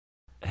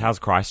How's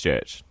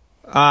Christchurch?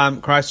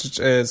 Christchurch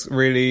is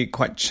really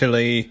quite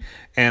chilly,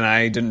 and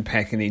I didn't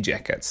pack any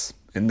jackets.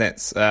 And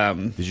that's...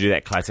 Did you do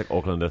that classic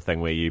Aucklander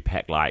thing where you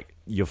pack, like,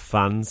 your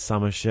fun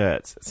summer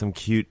shirts, some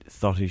cute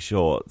thotty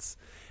shorts,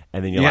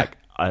 and then you're like,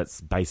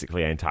 it's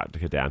basically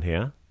Antarctica down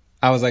here?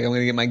 I was like, I'm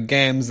going to get my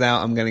gams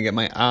out, I'm going to get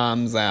my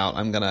arms out,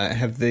 I'm going to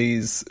have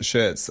these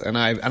shirts. And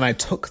I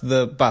took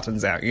the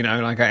buttons out, you know,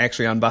 like I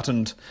actually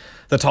unbuttoned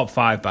the top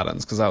 5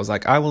 buttons because I was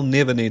like, I will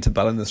never need to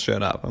button this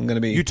shirt up. I'm going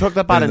to be... You took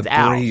the buttons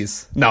out?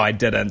 No, I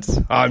didn't.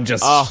 I'm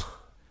just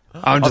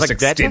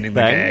extending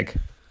the gag.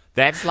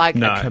 That's like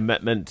a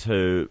commitment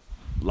to,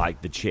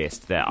 like, the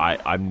chest that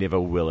I'm never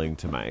willing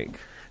to make.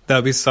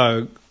 That'd be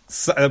such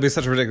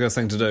a ridiculous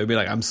thing to do. Be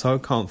like, I'm so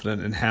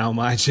confident in how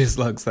my chest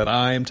looks that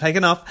I am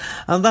taking off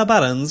the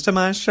buttons to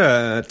my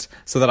shirt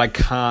so that I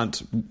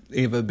can't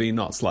ever be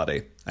not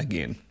slutty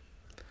again.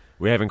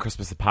 We're having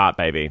Christmas apart,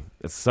 baby.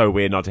 It's so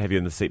weird not to have you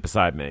in the seat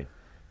beside me.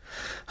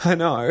 I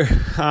know.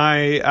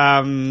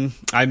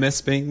 I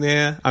miss being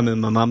there. I'm in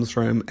my mum's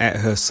room at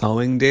her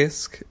sewing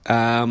desk.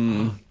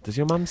 Does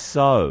your mum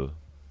sew?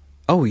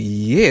 Oh,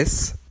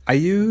 yes. Are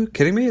you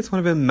kidding me? It's one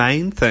of her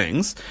main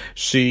things.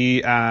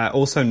 She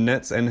also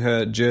knits, and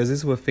her knitted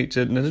jerseys were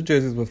featured in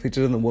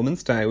the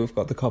Women's Day. We've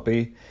got the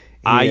copy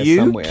here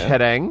somewhere. Are you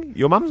kidding?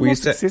 Your mum's more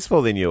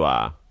successful than you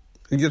are.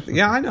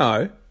 Yeah, I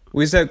know.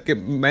 We used to get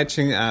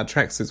matching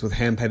tracksuits with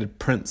hand-painted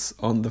prints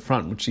on the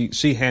front, which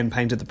she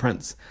hand-painted the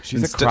prints.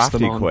 She's a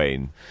crafty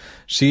queen.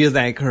 She is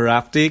a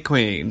crafty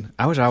queen.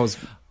 I wish I was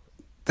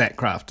that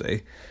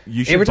crafty.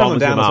 You should Every time I'm bond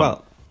with down your as mum.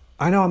 well.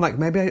 I know, I'm like,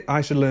 maybe I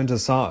should learn to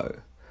sew.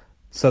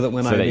 So that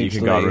when I eventually... you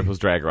can go on RuPaul's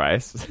Drag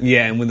Race.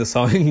 Yeah, and when the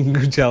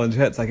sewing challenge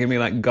hits, I can be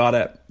like, got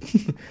it.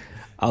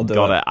 I'll do it.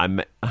 Got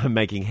it. I'm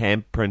making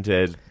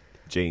hand-printed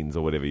jeans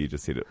or whatever you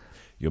just said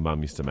your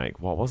mum used to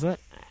make. What was it?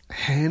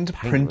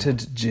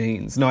 Hand-printed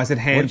jeans. No, I said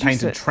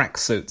hand-painted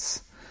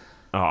tracksuits.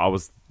 Oh, I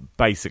was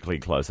basically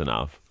close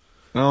enough.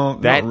 Oh,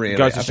 that not really.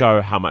 Goes to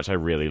show how much I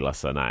really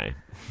listen, eh?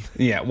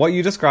 Yeah, what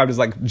you described as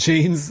like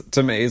jeans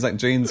to me is like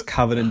jeans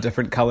covered in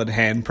different coloured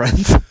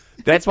handprints.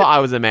 That's what I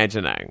was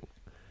imagining.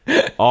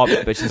 Oh,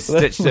 but she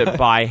stitched it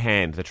by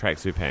hand, the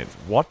tracksuit pants.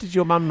 What did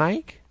your mum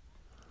make?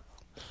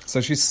 So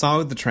she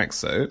sewed the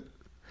tracksuit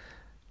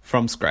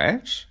from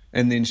scratch,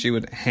 and then she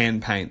would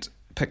hand paint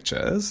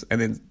pictures, and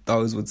then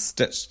those would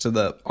stitch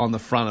on the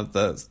front of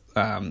the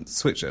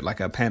sweatshirt like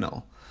a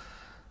panel.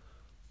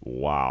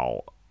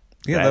 Wow.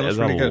 Yeah, that was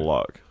really good.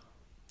 Look.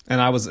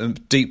 And I was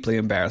deeply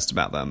embarrassed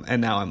about them,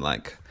 and now I'm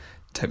like,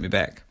 take me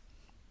back.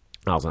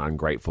 I was an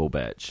ungrateful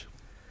bitch.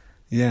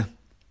 Yeah.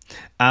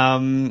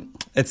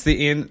 It's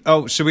the end.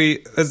 Oh, should we...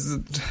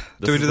 do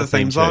we do the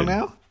theme song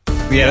now?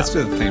 Yeah, let's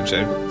do the theme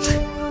tune.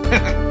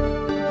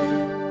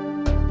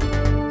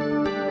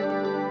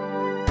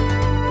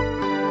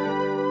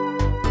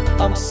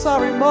 I'm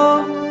sorry,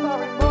 Mom.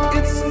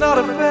 It's not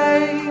a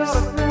phase.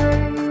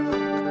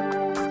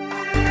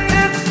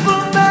 It's the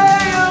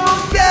male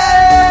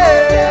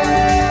gaze.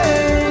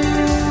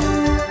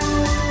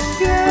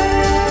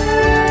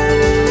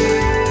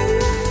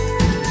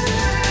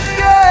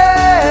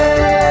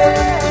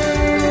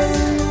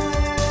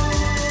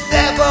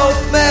 They're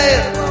both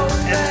male,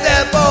 and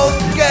they're both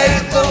gay.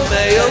 The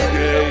male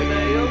gaze.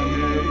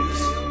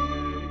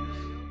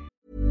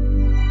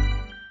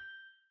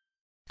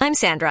 I'm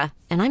Sandra,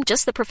 and I'm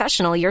just the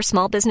professional your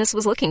small business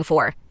was looking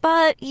for.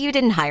 But you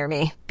didn't hire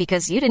me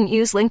because you didn't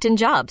use LinkedIn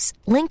Jobs.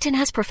 LinkedIn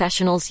has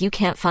professionals you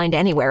can't find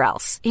anywhere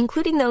else,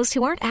 including those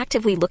who aren't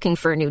actively looking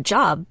for a new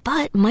job,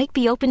 but might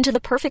be open to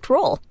the perfect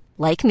role,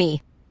 like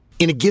me.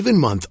 In a given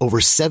month, over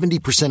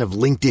 70% of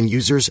LinkedIn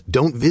users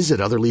don't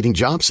visit other leading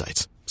job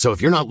sites. So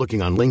if you're not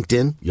looking on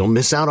LinkedIn, you'll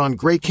miss out on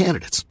great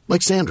candidates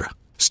like Sandra.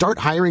 Start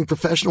hiring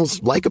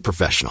professionals like a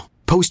professional.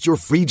 Post your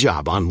free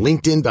job on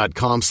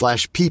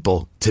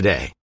linkedin.com/people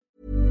today.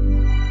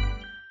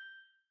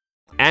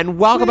 And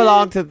welcome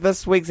along to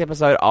this week's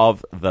episode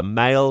of The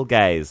Male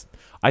Gaze.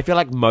 I feel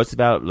like most of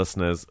our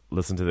listeners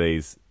listen to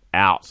these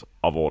out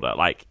of order,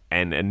 like,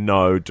 and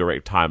no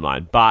direct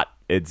timeline, but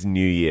it's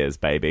New Year's,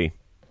 baby.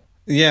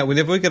 Yeah,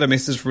 whenever we get a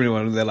message from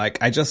anyone, they're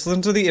like, I just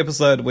listened to the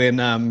episode when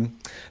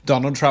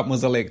Donald Trump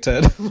was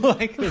elected.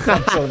 Like, it's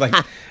some sort of like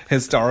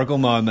historical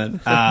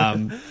moment. I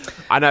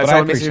know,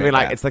 someone messaged me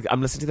like, it's like,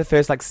 I'm listening to the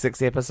first like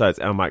 6 episodes,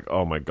 and I'm like,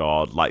 oh my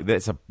God, like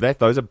those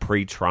are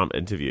pre-Trump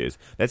interviews.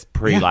 That's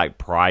like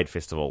Pride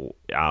Festival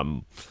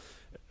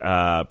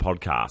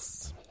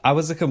podcasts. I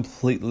was a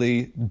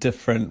completely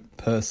different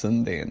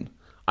person then.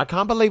 I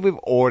can't believe we've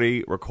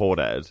already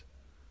recorded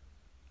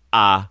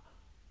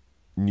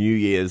New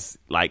Year's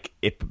like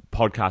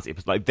podcast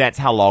episode. Like, that's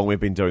how long we've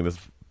been doing this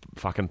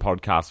fucking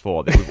podcast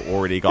for, that we've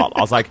already got.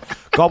 I was like,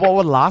 God, what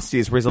were last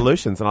year's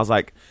resolutions? And I was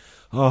like,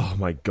 oh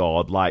my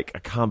God, like, I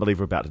can't believe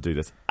we're about to do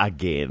this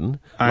again.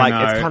 I know.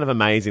 know. It's kind of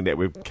amazing that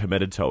we've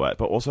committed to it,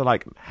 but also,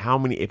 like, how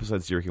many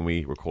episodes do you reckon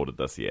we recorded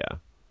this year?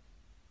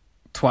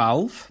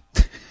 12?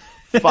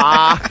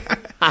 Fuck.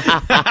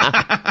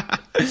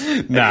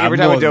 No, every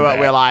time we do it,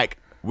 we're like,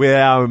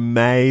 we're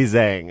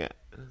amazing.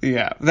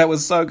 Yeah, that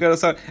was so good.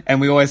 And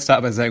we always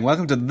start by saying,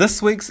 welcome to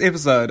this week's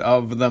episode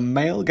of The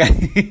Male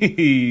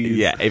Gaze.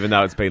 Yeah, even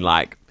though it's been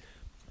like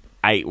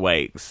 8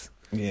 weeks.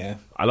 Yeah.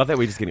 I love that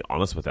we're just getting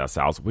honest with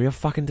ourselves. We're a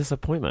fucking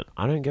disappointment.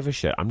 I don't give a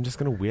shit. I'm just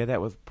going to wear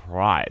that with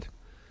pride.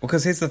 Well,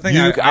 because here's the thing.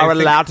 You I are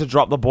think allowed to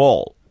drop the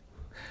ball.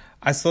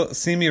 I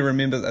see me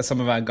remember some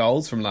of our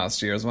goals from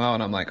last year as well,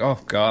 and I'm like, oh,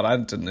 God, I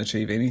didn't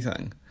achieve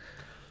anything.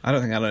 I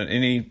don't think I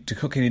learned to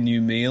cook any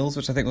new meals,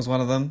 which I think was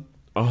one of them.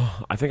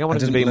 Oh, I think I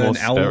wanted to be more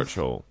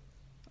spiritual.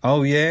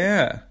 Oh,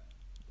 yeah.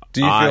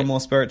 Do you feel more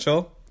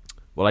spiritual?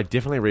 Well, I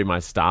definitely read my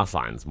star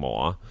signs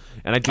more.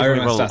 And I read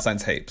my star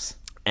signs heaps.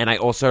 And I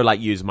also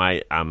use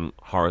my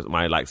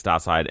star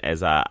sign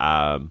as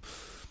an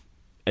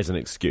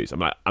excuse.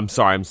 I'm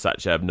sorry I'm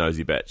such a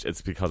nosy bitch.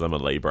 It's because I'm a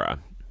Libra.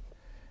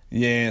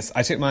 Yes,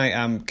 I check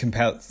my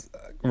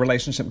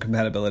relationship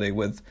compatibility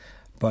with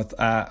both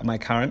my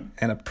current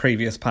and a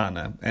previous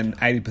partner, and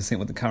 80%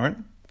 with the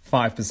current,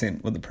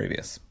 5% with the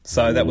previous.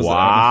 So that was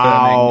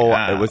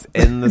it was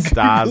in the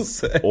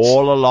stars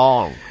all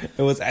along.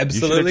 It was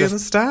absolutely in the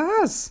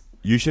stars.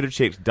 You should have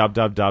checked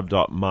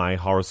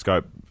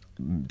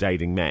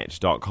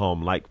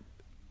www.myhoroscopedatingmatch.com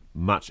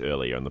much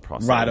earlier in the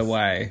process. Right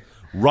away.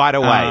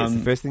 It's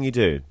the first thing you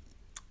do.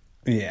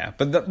 Yeah,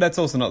 but that's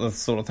also not the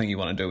sort of thing you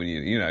want to do when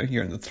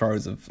you're in the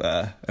throes of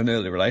an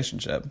early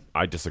relationship.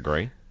 I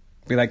disagree.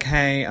 Be like,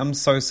 hey, I'm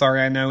so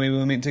sorry. I know we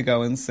were meant to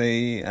go and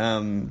see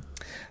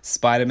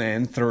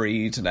Spider-Man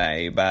 3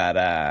 today, but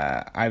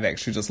I've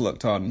actually just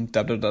looked on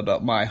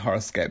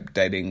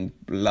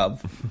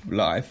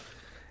www.myhoroscopedatinglife,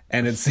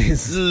 and it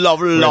says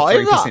Love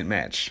life 3%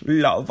 match.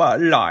 Love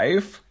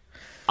life.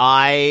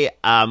 I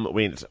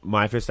went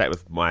my first date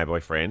with my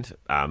boyfriend.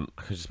 I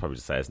could probably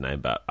just say his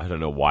name, but I don't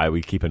know why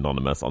we keep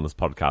anonymous on this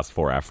podcast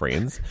for our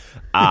friends.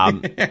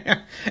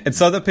 It's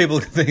so that people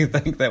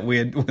think that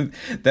we're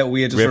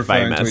just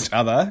referring famous to each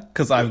other.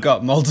 Because I've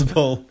had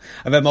multiple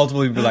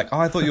people be like, "Oh,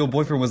 I thought your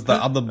boyfriend was the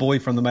other boy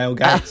from The Male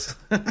Gaze."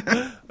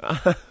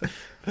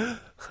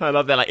 I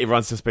love that.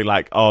 Everyone's just been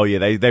like, "Oh yeah,"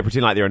 they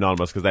pretend like they're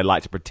anonymous because they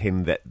like to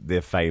pretend that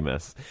they're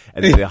famous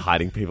and then they're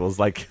hiding people's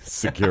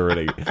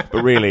security.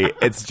 But really,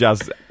 it's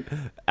just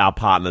our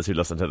partners who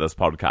listen to this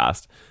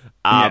podcast.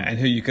 And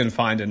who you can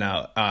find in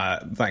our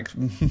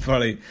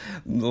probably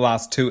the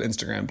last 2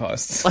 Instagram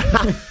posts.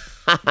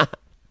 But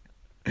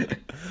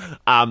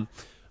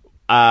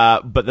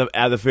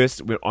the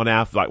first on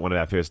our one of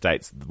our first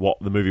dates,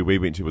 the movie we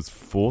went to was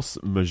Force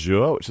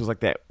Majeure, which was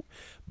that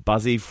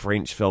buzzy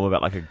French film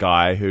about a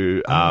guy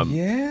who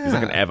he's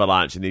an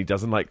avalanche and he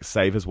doesn't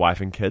save his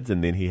wife and kids,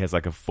 and then he has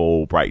a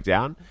full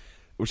breakdown,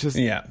 which is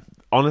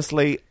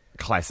honestly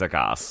classic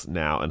us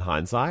now in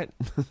hindsight.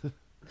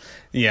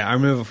 Yeah, I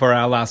remember for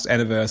our last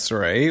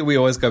anniversary, we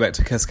always go back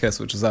to Kiss Kiss,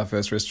 which is our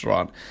first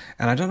restaurant.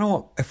 And I don't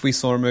know if we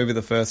saw a movie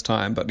the first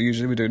time, but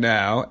usually we do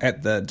now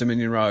at the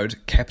Dominion Road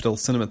Capitol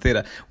Cinema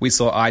Theatre. We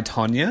saw I,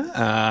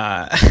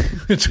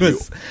 Tonya, which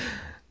was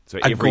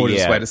a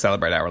gorgeous way to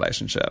celebrate our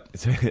relationship.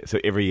 So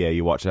every year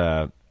you watch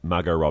a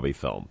Margot Robbie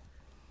film.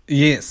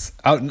 Yes,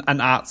 an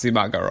artsy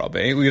Margot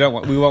Robbie. We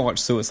won't watch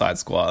Suicide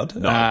Squad.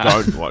 No,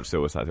 don't watch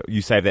Suicide Squad.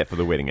 You save that for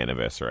the wedding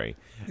anniversary.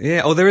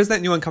 Yeah, there is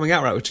that new one coming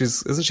out, right? Which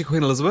isn't she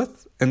Queen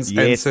Elizabeth? And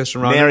Saoirse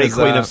Ronan Mary,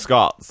 Queen of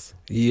Scots.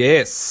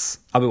 Yes,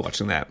 I'll be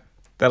watching that.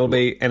 That'll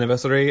be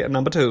anniversary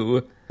number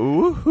 2.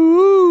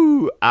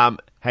 Ooh.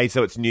 Hey,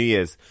 so it's New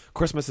Year's.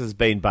 Christmas has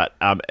been, but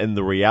in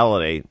the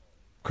reality,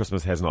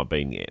 Christmas has not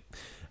been yet.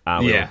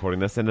 We're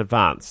recording this in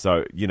advance,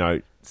 so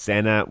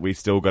Santa, we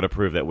still got to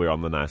prove that we're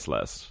on the nice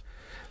list.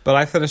 But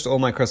I finished all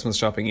my Christmas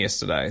shopping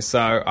yesterday,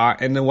 so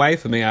in a way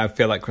for me, I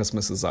feel like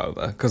Christmas is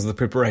over because the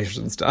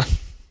preparation's done.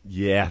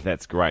 Yeah,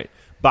 that's great.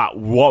 But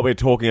what we're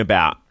talking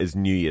about is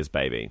New Year's,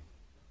 baby.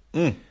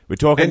 We're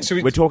talking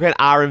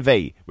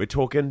R&V. We're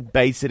talking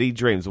Bay City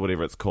Dreams or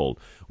whatever it's called.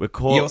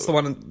 What's the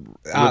one in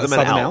Southern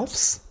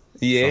Alps?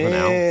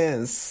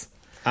 Yes.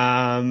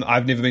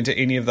 I've never been to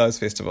any of those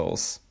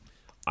festivals.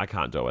 I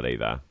can't do it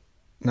either.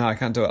 No, I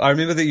can't do it. I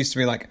remember there used to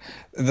be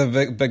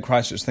the big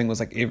Christchurch thing was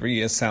every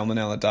year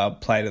Salmonella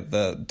Dub played at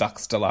the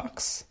Ducks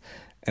Deluxe,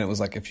 and it was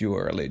if you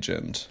were a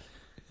legend,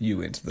 you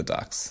went to the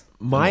Ducks.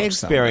 My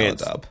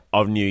experience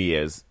of New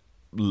Year's,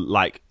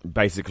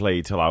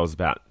 basically till I was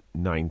about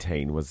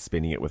 19, was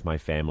spending it with my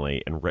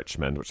family in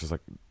Richmond, which is the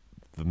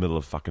middle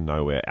of fucking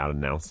nowhere out of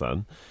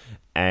Nelson,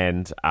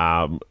 and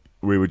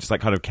we would just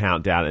kind of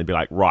count down and be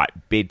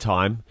right,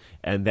 bedtime.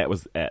 And that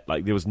was it.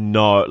 There was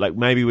no,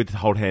 maybe we'd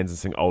hold hands and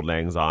sing Old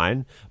Lang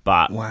Syne,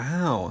 but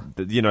wow,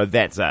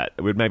 that's it.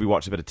 We'd maybe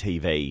watch a bit of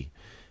TV.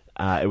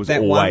 It was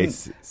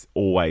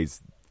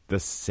always the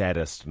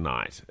saddest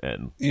night.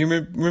 And you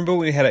remember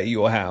we had it at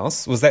your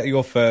house? Was that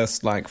your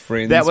first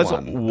friends? That was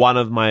one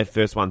of my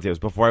first ones. It was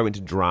before I went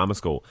to drama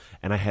school,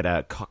 and I had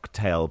a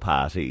cocktail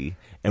party,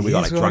 and we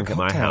got drunk at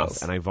my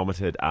house, and I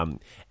vomited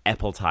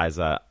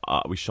appetizer.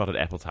 We shot at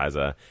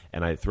appetizer,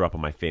 and I threw up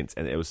on my fence,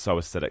 and it was so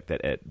acidic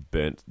that it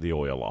burnt the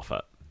oil off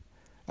it.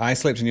 I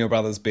slept in your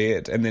brother's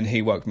bed, and then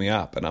he woke me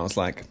up, and I was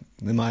like,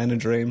 "Am I in a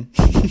dream?"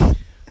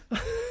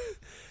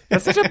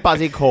 It's such a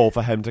buzzy call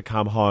for him to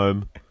come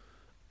home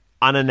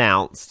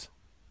unannounced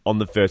on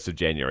the 1st of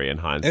January in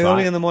hindsight.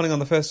 Early in the morning on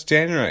the 1st of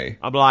January.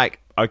 I'm like,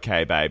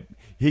 okay, babe.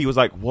 He was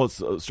like,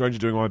 what's a stranger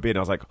doing on my bed? And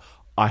I was like,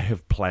 I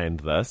have planned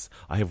this.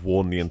 I have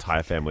warned the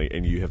entire family,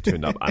 and you have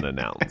turned up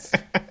unannounced.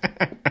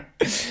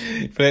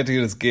 He had to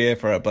get his gear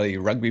for a bloody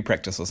rugby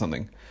practice or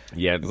something.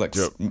 Yeah. It was like,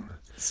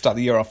 start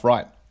the year off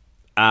right.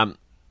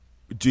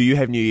 Do you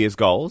have New Year's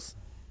goals?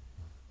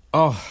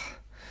 Oh,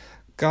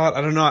 God,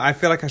 I don't know. I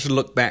feel like I should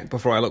look back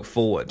before I look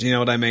forward. Do you know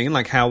what I mean?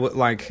 Like, how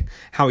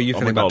are you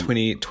feeling about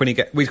 2020?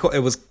 It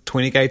was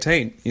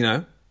 2018, you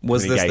know?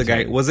 Was this the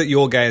gay? Was it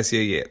your gayest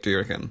year yet, do you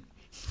reckon?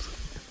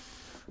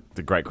 It's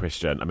a great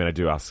question. I mean, I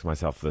do ask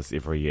myself this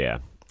every year.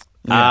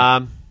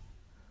 Yeah.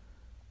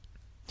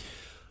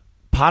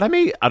 Part of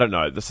me, I don't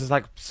know. This is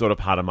like sort of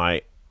part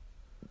of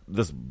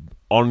this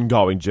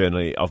ongoing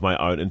journey of my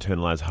own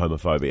internalized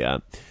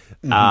homophobia,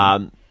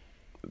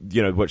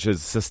 which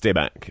is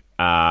systemic,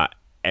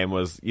 and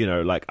was,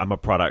 like I'm a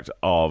product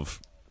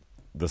of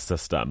the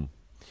system.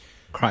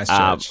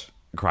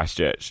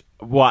 Christchurch.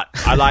 What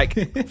I like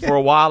for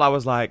a while, I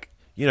was like,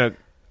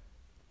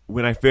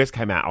 when I first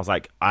came out, I was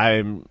like,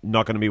 I'm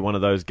not going to be one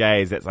of those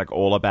gays that's like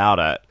all about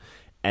it.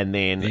 And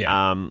then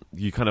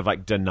you kind of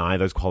like deny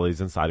those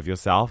qualities inside of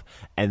yourself.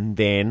 And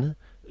then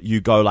you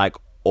go like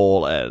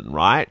all in,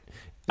 right?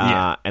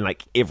 Yeah. And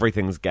like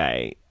everything's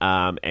gay.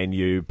 And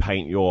you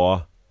paint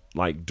your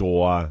like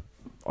door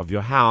of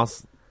your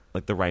house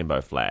like the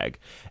rainbow flag.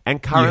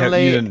 And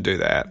currently... You didn't do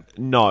that.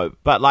 No,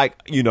 but like,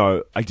 I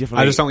definitely...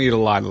 I just don't want you to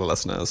lie to the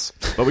listeners.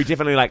 But we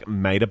definitely like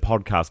made a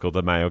podcast called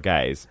The Male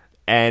Gaze.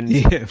 And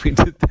yeah, we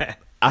did that.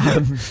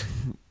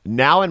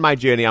 Now in my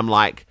journey, I'm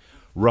like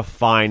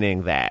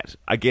refining that.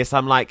 I guess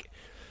I'm like,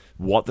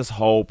 what this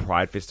whole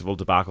Pride Festival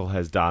debacle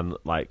has done,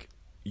 like,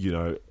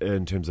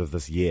 in terms of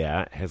this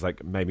year, has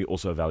like made me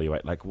also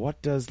evaluate, like,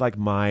 what does like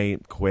my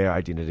queer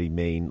identity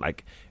mean,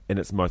 like in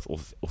its most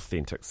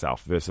authentic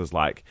self, versus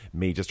like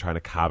me just trying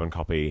to carbon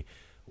copy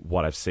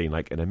what I've seen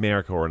like in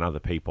America or in other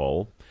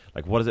people.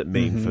 Like, what does it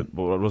mean for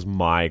what does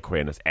my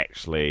queerness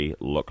actually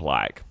look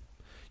like?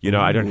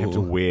 I don't have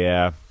to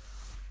wear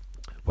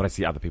what I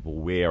see other people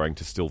wearing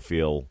to still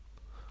feel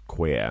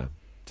queer.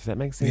 Does that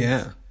make sense?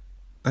 Yeah.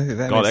 I think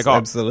that makes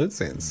absolute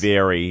sense.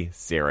 Very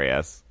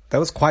serious. That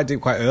was quite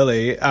deep, quite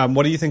early.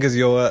 What do you think is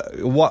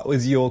what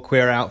was your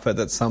queer outfit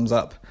that sums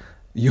up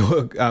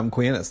your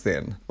queerness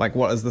then? Like,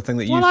 what is the thing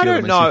that you feel I don't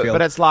that makes know, you feel...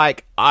 but it's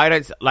like,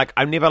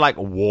 I've never like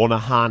worn a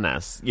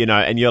harness,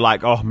 and you're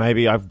like, oh,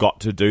 maybe I've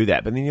got to do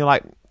that. But then you're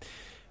like,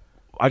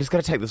 I just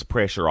got to take this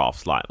pressure off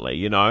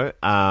slightly,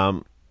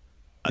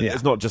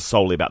 It's not just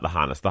solely about the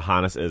harness. The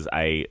harness is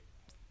a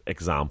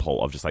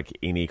example of just like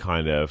any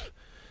kind of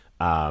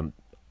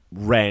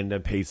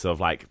random piece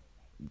of like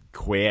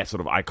queer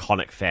sort of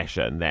iconic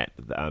fashion that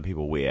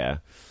people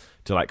wear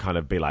to like kind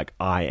of be like,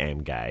 I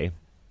am gay.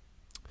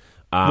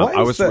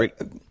 I was really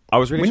when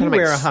trying to you make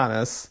wear a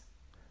harness,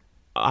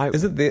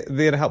 is it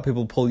there to help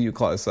people pull you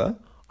closer?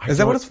 Is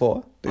that what it's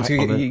for? To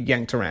get you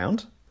yanked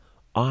around?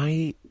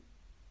 I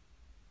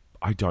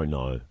don't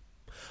know.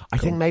 I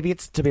think maybe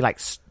it's to be like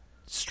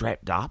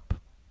strapped up.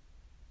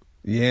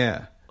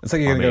 Yeah. It's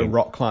like you're going to go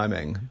rock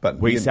climbing, but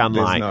we sound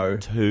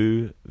like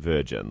two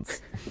virgins.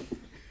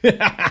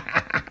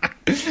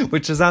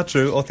 Which is our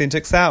true,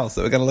 authentic selves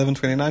that we're going to live in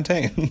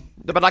 2019.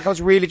 But like I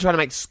was really trying to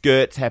make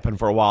skirts happen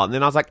for a while, and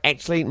then I was like,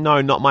 actually,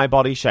 no, not my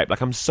body shape.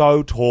 Like I'm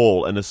so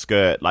tall in a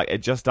skirt, like it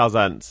just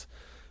doesn't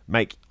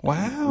make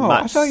Wow,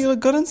 I thought you look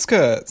good in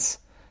skirts.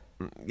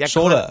 Yeah,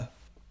 shorter.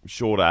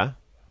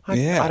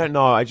 I don't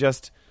know.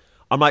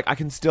 I'm like, I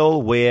can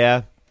still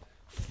wear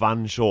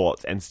fun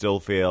shorts and still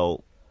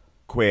feel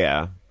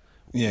queer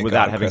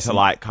without having to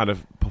like kind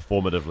of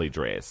performatively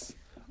dress.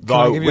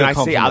 Though when I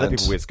see other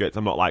people wear skirts,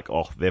 I'm not like,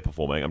 oh, they're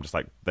performing. I'm just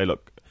like, they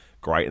look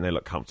great and they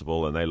look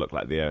comfortable and they look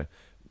like they're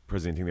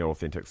presenting their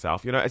authentic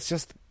self. It's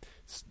just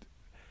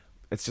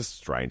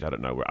strange. I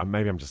don't know.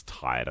 Maybe I'm just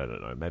tired. I don't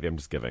know. Maybe I'm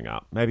just giving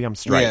up. Maybe I'm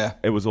straight. Yeah.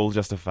 It was all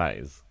just a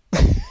phase.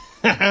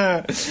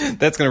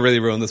 That's going to really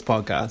ruin this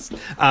podcast.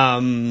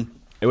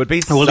 It would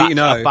be such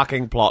a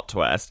fucking plot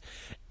twist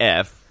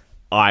if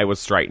I was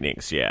straight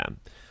next year.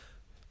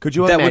 Could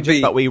you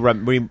imagine? But we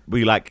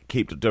like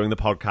keep doing the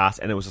podcast,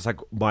 and it was just like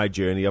my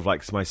journey of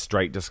like my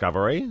straight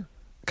discovery,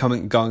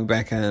 going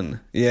back in.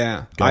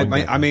 Yeah,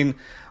 I mean,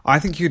 I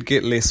think you'd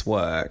get less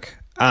work.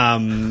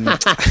 Do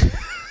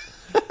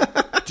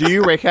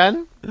you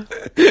reckon?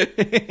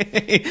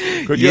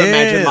 Could you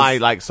imagine my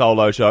like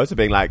solo shows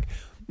being like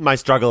my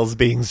struggles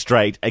being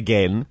straight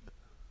again?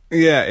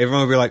 Yeah,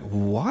 everyone would be like,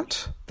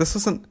 "What? This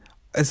isn't.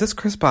 Is this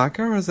Chris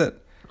Barker or is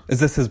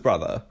this his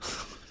brother?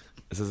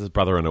 This is his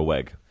brother in a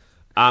wig."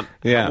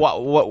 Yeah.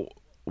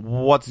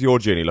 What's your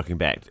journey looking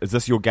back? Is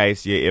this your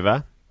gayest year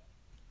ever?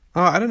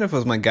 Oh, I don't know if it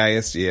was my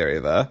gayest year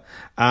ever.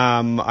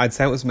 I'd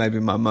say it was maybe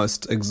my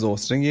most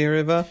exhausting year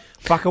ever.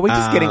 Fuck, are we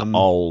just getting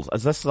old?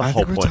 Is this the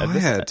whole point?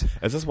 Tired.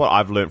 Is this what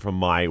I've learned from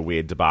my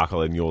weird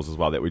debacle and yours as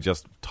well, that we're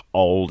just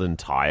old and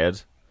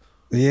tired?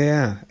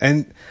 Yeah,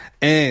 and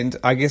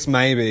I guess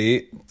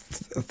maybe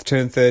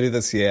turn 30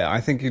 this year.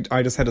 I think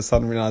I just had a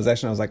sudden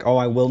realization. I was like, oh,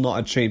 I will not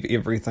achieve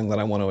everything that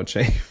I want to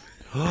achieve.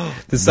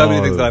 There's so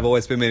many things that I've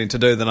always been meaning to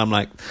do that I'm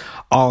like,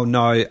 oh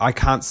no, I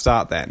can't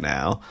start that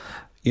now.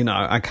 You know,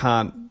 I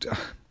can't.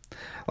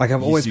 Like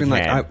I've always been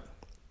like,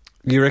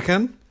 you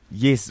reckon?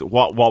 Yes.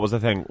 What was the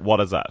thing?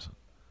 What is it?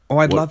 Oh,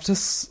 I'd love to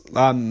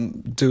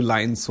do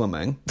lane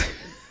swimming.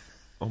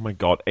 Oh my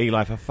God,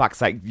 Eli, for fuck's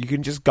sake, you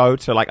can just go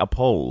to like a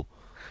pool.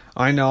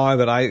 I know,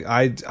 but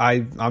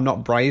I'm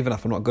not brave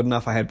enough. I'm not good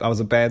enough. I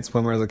was a bad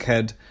swimmer as a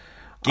kid.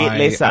 Get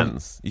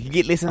lessons. You can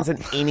get lessons in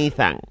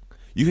anything.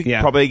 You could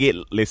probably get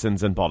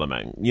lessons in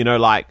bottoming. You know,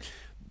 like,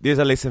 there's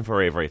a lesson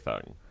for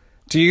everything.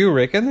 Do you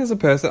reckon there's a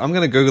person... I'm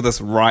going to Google this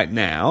right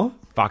now.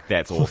 Fuck,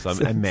 that's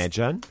awesome.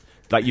 Imagine.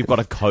 Like, you've got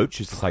a coach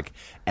who's just like,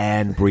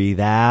 and breathe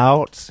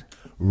out,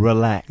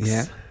 relax.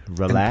 Yeah.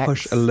 Relax. And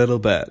push a little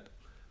bit.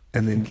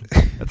 And then...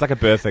 It's like a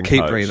birthing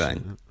keep coach.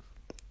 breathing.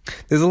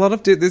 There's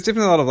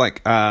definitely a lot of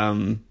like,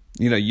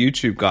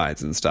 YouTube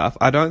guides and stuff.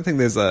 I don't think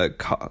there's a...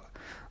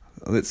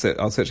 Let's see,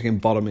 I was searching in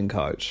bottoming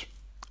coach.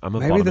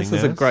 Maybe this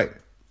is a great...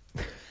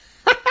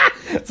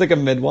 It's like a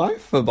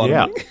midwife for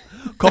bottoming. Yeah.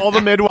 Call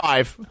the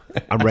midwife.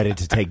 I'm ready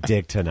to take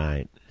dick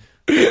tonight.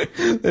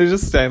 They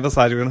just stand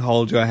beside you and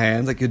hold your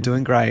hands like you're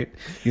doing great.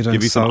 You're doing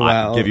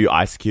well. Give you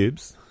ice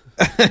cubes.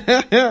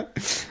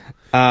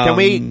 Can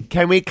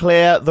we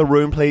clear the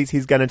room, please?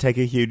 He's going to take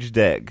a huge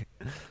dig.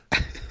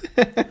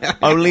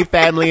 Only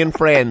family and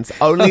friends.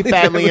 Only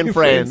family and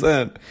friends.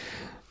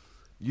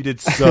 You did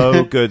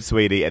so good,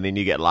 sweetie. And then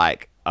you get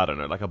like, I don't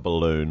know, like a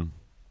balloon.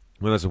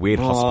 One of those weird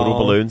hospital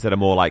balloons that are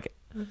more like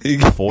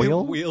foil.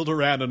 You're wheeled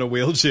around in a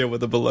wheelchair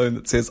with a balloon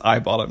that says, I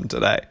bottomed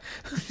today.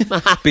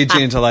 Be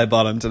gentle, I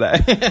bottomed today.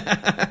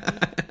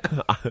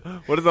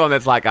 What is the one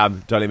that's like,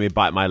 don't let me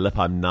bite my lip,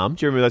 I'm numb?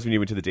 Do you remember those when you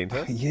went to the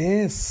dentist?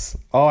 Yes.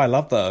 Oh, I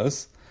love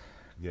those.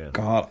 Yeah.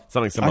 God.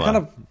 Something similar. I kind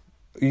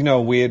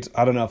of, weird,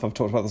 I don't know if I've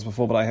talked about this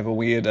before, but I have a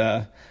weird,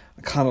 I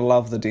kind of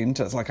love the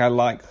dentist. Like, I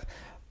like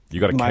you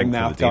got a my kink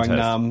mouth for the dentist. going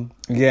numb.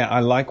 Yeah, I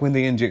like when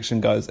the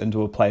injection goes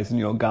into a place in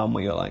your gum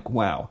where you're like,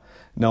 wow,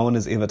 no one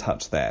has ever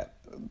touched that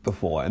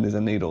before, and there's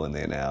a needle in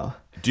there now.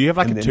 Do you have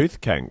like a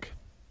tooth kink?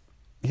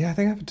 Yeah, I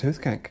think I have a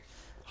tooth kink.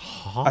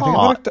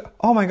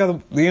 Oh my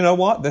God, you know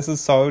what? This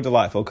is so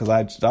delightful because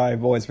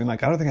I've always been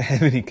like, I don't think I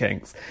have any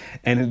kinks.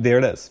 And there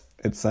it is.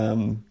 It's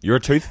You're a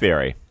tooth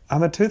fairy.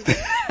 I'm a tooth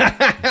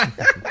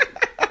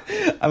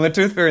I'm a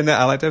tooth fairy in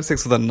that I like to have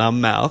sex with a numb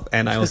mouth,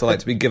 and I also like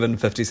to be given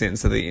 50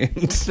 cents at the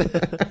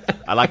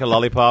end. I like a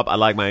lollipop. I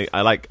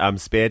like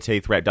spare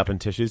teeth wrapped up in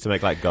tissues to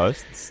make like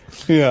ghosts.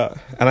 Yeah.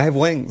 And I have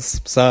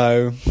wings,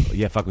 so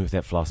yeah, fuck me with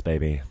that floss,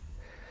 baby.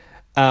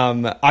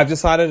 I've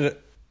decided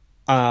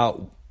I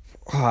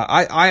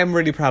am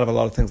really proud of a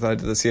lot of things that I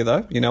did this year,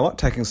 though. You know what?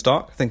 Taking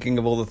stock, thinking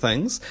of all the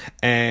things,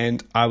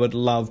 and I would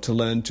love to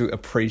learn to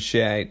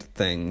appreciate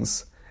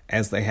things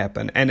as they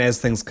happen and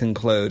as things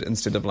conclude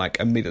instead of like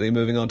immediately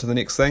moving on to the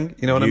next thing.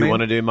 You know what I mean? You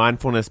want to do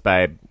mindfulness,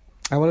 babe.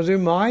 I want to do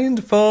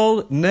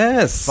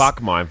mindfulness.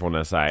 Fuck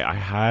mindfulness, eh? I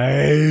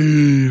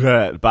hate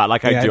it. But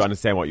like, I do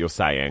understand what you're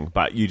saying,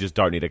 but you just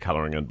don't need a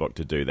colouring in book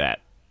to do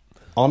that.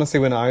 Honestly,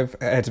 when I've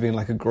had to be in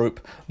like a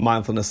group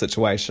mindfulness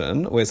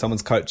situation where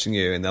someone's coaching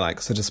you and they're like,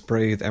 so just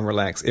breathe and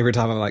relax. Every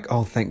time I'm like,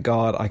 oh, thank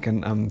God I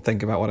can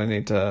think about what I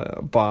need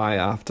to buy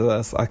after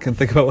this. I can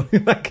think about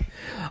what, like,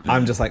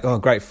 I'm just like, oh,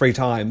 great, free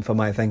time for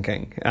my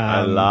thinking.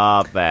 I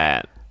love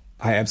that.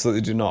 I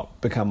absolutely do not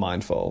become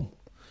mindful.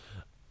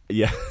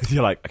 Yeah,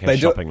 you're like, okay,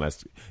 shopping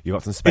list. You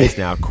got some space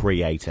now,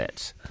 create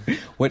it.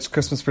 Which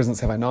Christmas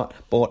presents have I not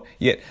bought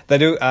yet? They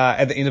do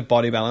at the end of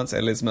Body Balance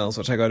at Les Mills,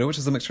 which I go to, which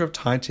is a mixture of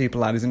Tai Chi,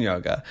 Pilates, and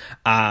yoga.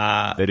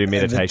 They do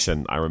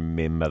meditation. I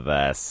remember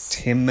this.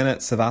 10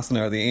 minutes of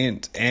asana at the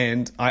end,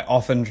 and I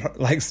often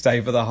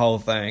stay for the whole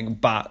thing,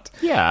 but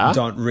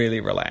don't really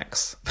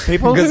relax.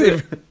 People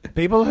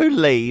who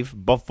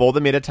leave before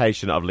the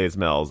meditation of Les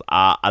Mills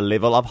are a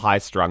level of high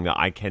strung that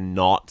I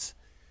cannot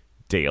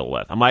deal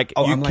with. I'm like,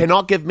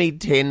 cannot give me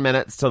 10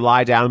 minutes to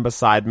lie down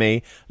beside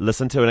me,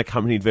 listen to an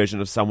accompanied version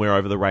of Somewhere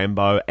Over the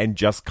Rainbow, and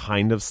just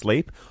kind of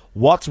sleep.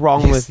 What's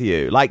wrong with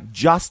you? Like,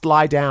 just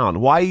lie down.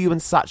 Why are you in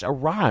such a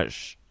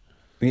rush?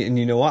 And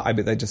you know what? I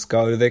bet they just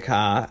go to their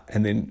car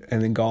and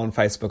then go on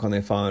Facebook on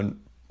their phone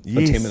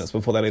for 10 minutes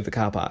before they leave the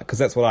car park. Because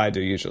that's what I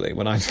do usually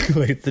when I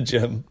leave the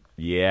gym.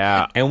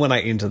 Yeah. And when I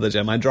enter the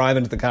gym, I drive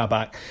into the car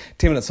park,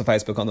 10 minutes for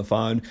Facebook on the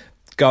phone,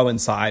 go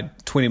inside,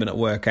 20-minute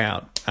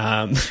workout,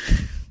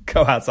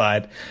 go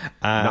outside.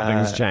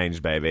 Nothing's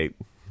changed, baby.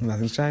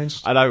 Nothing's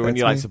changed. I know when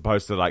you're like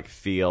supposed to like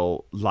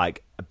feel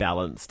like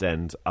balanced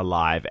and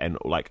alive and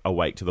like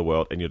awake to the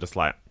world, and you're just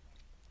like,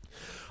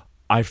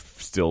 I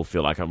still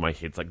feel like my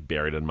head's like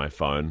buried in my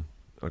phone.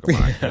 I got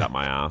my head up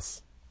my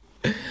ass.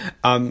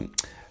 Do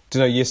you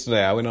know,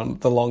 yesterday I went on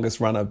the longest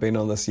run I've been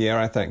on this year,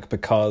 I think,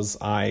 because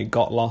I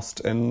got lost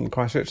in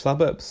Christchurch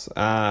suburbs.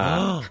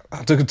 I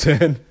took a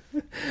turn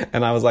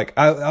And I was like,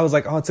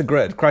 oh, it's a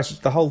grid.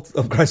 Christchurch, the whole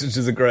of Christchurch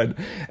is a grid,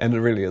 and it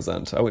really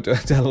isn't. I went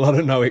down a lot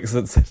of no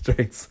exit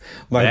streets.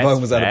 My That's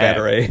phone was out of bad.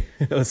 battery.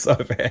 It was so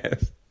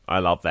bad. I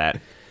love that.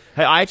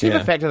 Hey, I actually have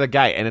Yeah. a fact of the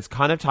gate, and it's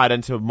kind of tied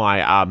into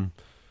my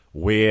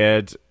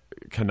weird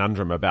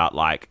conundrum about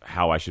like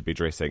how I should be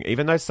dressing.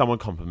 Even though someone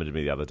complimented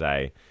me the other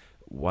day,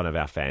 one of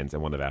our fans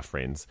and one of our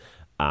friends,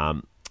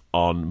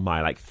 on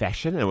my like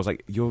fashion, and it was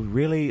like, "You're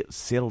really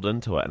settled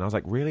into it," and I was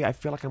like, "Really? I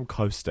feel like I'm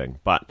coasting,"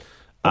 but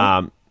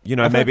you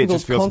know, I feel maybe like it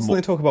just people feels constantly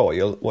more. talk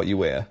about what you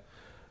wear.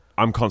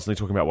 I'm constantly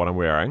talking about what I'm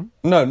wearing.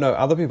 No,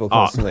 other people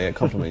constantly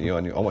compliment you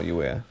on what you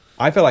wear.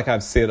 I feel like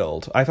I've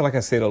settled. I feel like I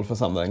settled for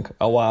something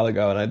a while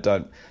ago, and I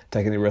don't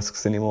take any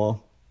risks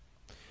anymore.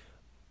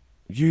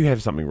 You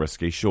have something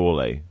risky,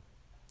 surely.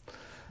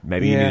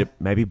 Maybe you Yeah. need to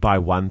maybe buy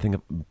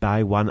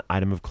one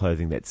item of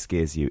clothing that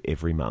scares you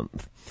every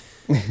month.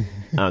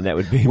 That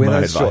would be Wear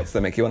my those advice. shorts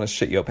that make you want to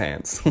shit your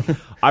pants.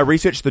 I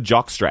researched the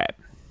jock strap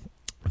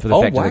for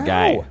the fact of the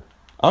gay.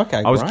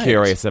 Okay, I was great.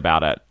 curious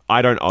about it.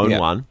 I don't own Yeah.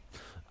 one,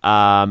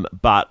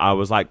 but I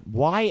was like,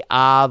 why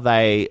are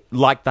they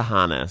like the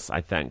harness? I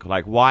think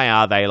like why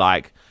are they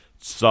like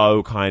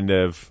so kind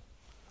of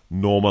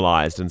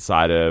normalized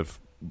inside of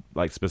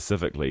like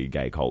specifically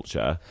gay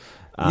culture?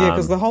 Yeah,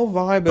 because the whole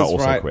vibe But is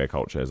also right. queer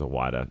culture is a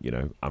wider,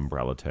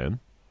 umbrella term.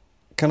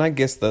 Can I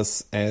guess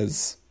this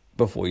as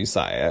before you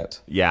say it?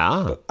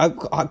 Yeah.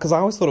 Because I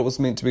always thought it was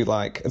meant to be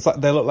like, it's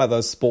like they look like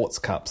those sports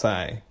cups,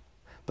 eh?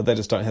 But they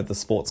just don't have the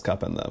sports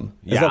cup in them.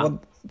 Is Yeah. that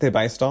what they're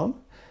based on?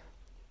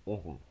 So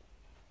I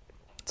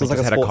it's like just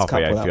a had a sports coffee.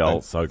 cup I without feel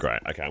the- so great.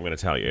 Okay, I'm going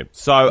to tell you.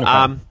 So,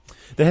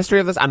 the history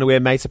of this underwear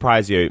may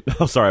surprise you.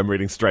 Oh, sorry, I'm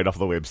reading straight off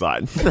the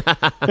website.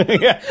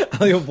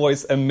 Yeah, your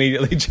voice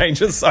immediately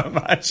changes so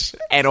much.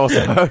 And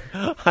also,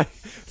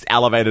 it's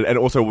elevated. And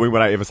also,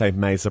 when I ever say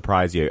may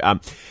surprise you,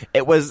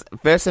 it was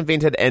first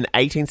invented in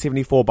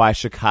 1874 by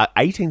Chicago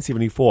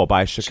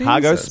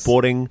Jesus.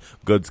 sporting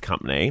goods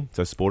company.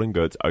 So sporting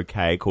goods,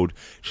 okay, called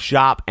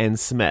Sharp and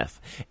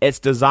Smith. Its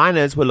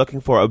designers were looking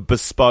for a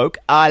bespoke.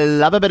 I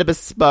love a bit of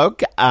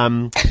bespoke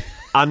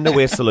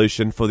underwear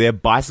solution for their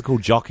bicycle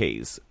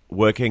jockeys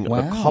working the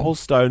Wow.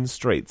 cobblestone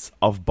streets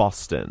of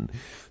Boston.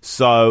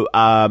 So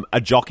a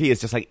jockey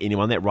is just like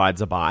anyone that rides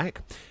a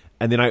bike.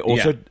 And then I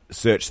also Yeah.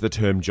 searched the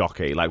term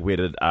jockey. Like, where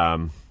did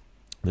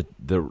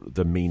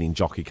the meaning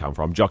jockey come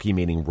from? Jockey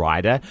meaning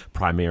rider,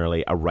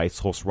 primarily a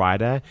racehorse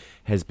rider,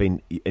 has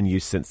been in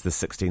use since the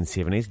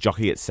 1670s.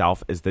 Jockey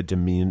itself is the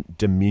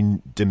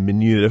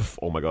diminutive.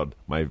 Oh my god,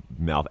 my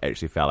mouth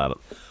actually fell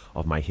out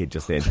of my head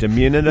just then.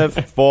 Diminutive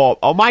form.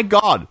 Oh my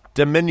god,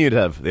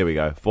 diminutive. There we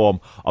go. Form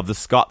of the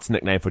Scots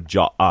nickname for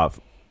jock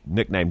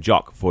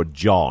for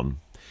John,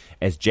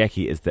 as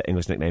Jackie is the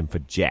English nickname for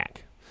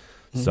Jack.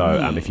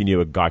 So if you knew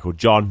a guy called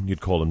John,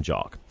 you'd call him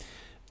Jock.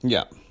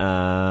 Yeah. The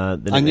I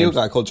knew a nicknames-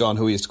 guy called John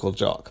who we used to call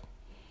Jock.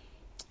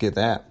 Get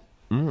that?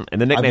 And the I've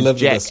nicknames lived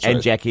with Jack this and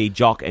truth. Jackie,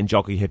 Jock and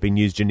Jockey have been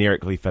used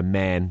generically for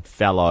man,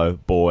 fellow,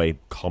 boy,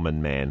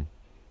 common man.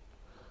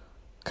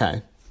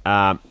 Okay.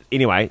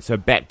 Anyway, so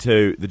back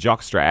to the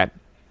jock strap.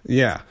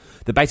 Yeah.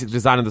 The basic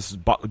design of this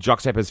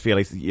jock strap is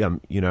fairly,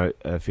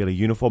 fairly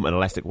uniform and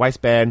elastic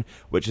waistband,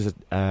 which is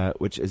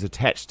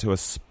attached to a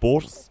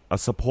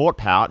support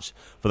pouch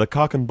for the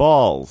cock and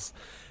balls,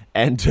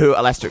 and two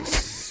elastic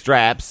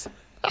straps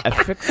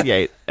affixed.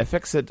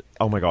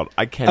 Oh my god,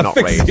 I cannot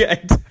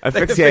read.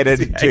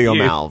 Asphyxiated to your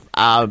you. mouth.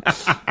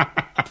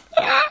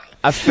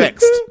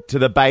 Affixed to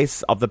the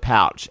base of the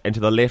pouch and to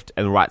the left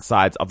and right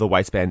sides of the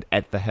waistband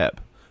at the hip.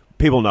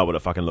 People know what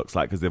it fucking looks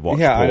like because they've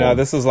watched Yeah, I porn. know.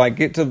 This is like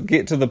get to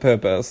the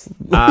purpose.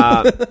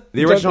 The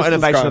original just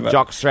innovation describe of it.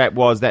 jockstrap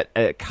was that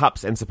it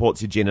cups and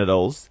supports your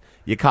genitals,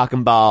 your cock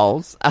and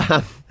balls.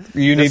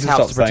 You need This to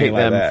helps stop saying protect it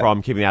like them that.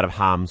 from keeping out of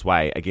harm's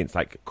way against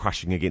like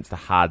crushing against the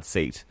hard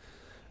seat.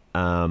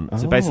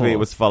 So basically, it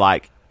was for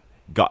like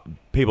got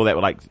people that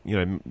were like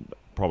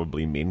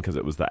probably men because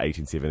it was the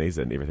 1870s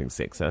and everything's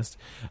sexist.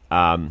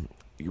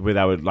 Where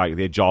they would like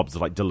their jobs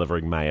of like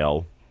delivering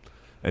mail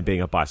and being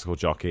a bicycle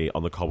jockey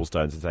on the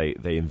cobblestones, and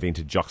they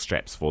invented jock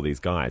straps for these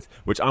guys.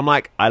 Which I'm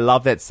like, I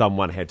love that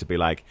someone had to be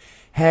like,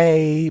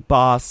 "Hey,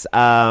 boss,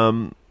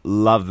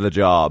 love the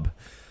job.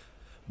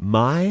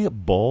 My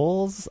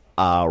balls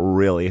are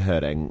really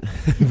hurting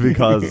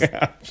because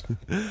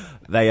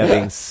they are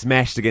being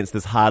smashed against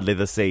this hard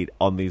leather seat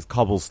on these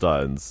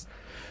cobblestones."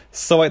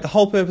 So wait, the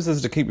whole purpose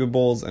is to keep your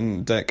balls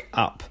and dick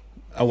up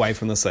away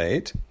from the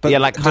seat. But Yeah,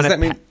 like does kind of that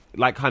mean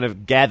like kind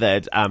of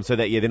gathered, so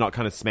that they're not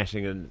kind of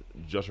smashing and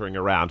jottering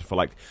around for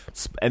like,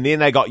 and then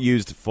they got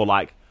used for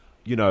like,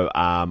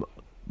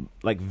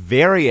 like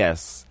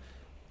various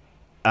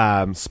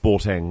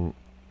sporting,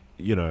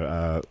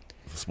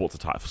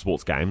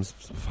 sports games.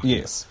 Fucking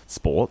Yes.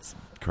 sports,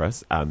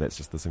 Chris. That's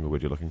just the single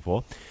word you're looking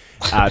for,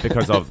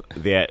 because of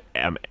their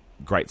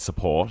great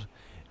support,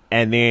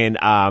 and then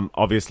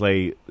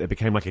obviously it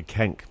became like a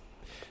kink.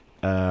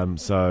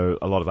 So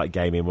a lot of like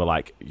gay men were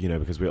like,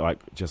 because we like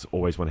just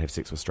always want to have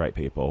sex with straight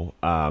people.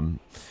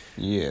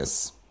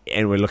 yes?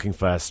 and we're looking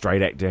for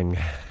straight acting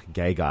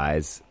gay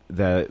guys,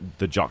 the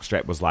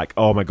jockstrap was like,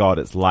 oh my god,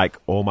 it's like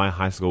all my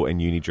high school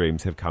and uni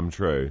dreams have come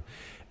true.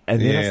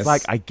 And then it's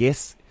like, I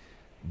guess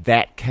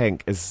that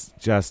kink is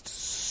just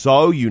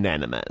so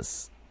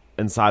unanimous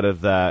inside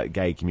of the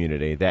gay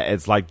community that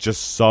it's like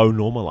just so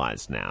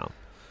normalized now.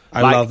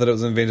 I love that it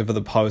was invented for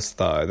the post,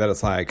 though. That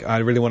it's like, I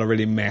really want a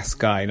really mass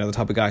guy, the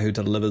type of guy who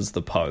delivers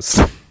the post.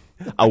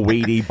 A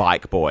weedy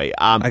bike boy.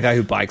 A guy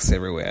who bikes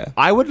everywhere.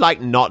 I would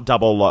like not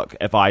double look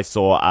if I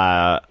saw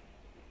a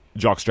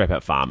jockstrap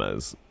at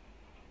Farmers.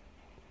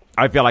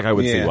 I feel like I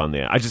would see one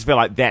there. I just feel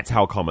like that's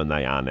how common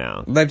they are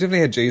now. They've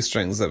definitely had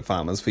G-strings at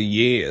Farmers for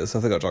years.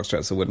 If they got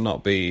jockstraps, it would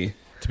not be.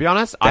 To be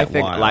honest, I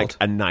think wild. like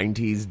a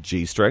 90s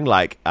G-string,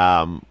 like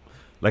a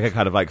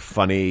kind of like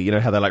funny, you know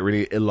how they're like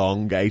really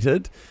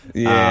elongated,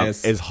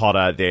 is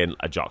hotter than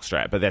a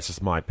jockstrap. But that's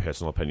just my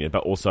personal opinion.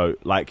 But also,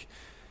 like,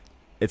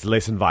 it's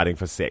less inviting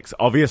for sex.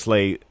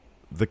 Obviously,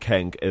 the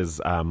kink is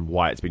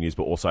why it's been used,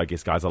 but also I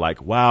guess guys are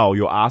like, wow,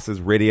 your ass is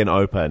ready and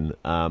open,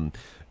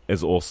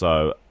 is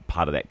also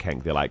part of that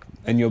kink. They're like,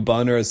 and your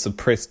boner is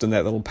suppressed in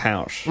that little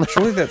pouch.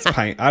 Surely that's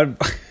pain.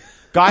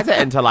 Guys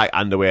are into like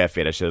underwear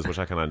fetishes, which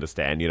I can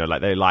understand. Like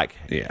they like,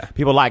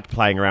 people like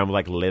playing around with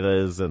like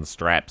leathers and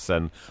straps,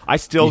 and I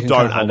still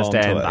don't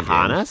understand the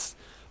harness,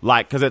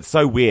 like, because it's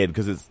so weird.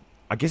 Because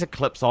I guess it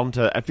clips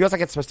onto. It feels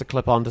like it's supposed to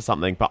clip onto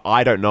something, but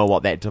I don't know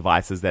what that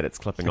device is that it's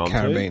clipping onto.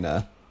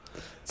 Carabiner.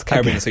 It's a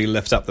carabiner, so you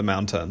lift up the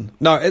mountain.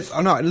 No,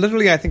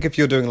 literally, I think if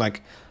you're doing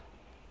like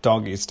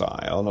doggy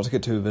style, not to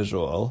get too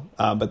visual,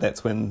 but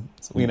that's when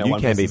you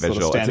one can be sort of visual.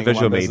 It's a standing,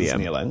 visual one person's medium.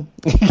 Kneeling.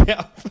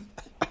 Yeah.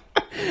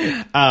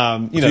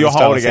 So you're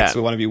holding sex it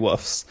with one of your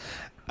woofs,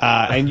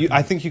 and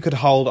I think you could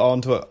hold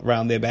on to it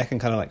around their back and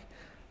kind of like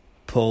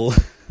pull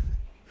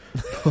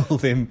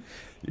them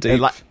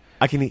deep.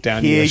 I can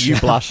down hear your you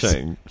shaft.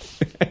 Blushing.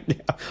 Yeah,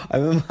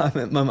 I'm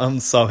at my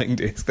mum's sewing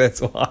desk. That's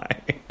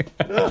why.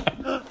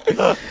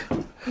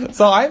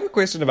 So I have a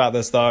question about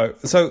this though.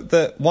 So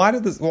why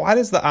does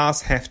the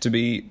ass have to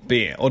be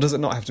bare, or does it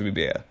not have to be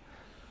bare?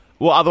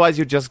 Well, otherwise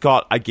you've just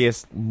got, I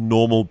guess,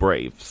 normal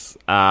briefs.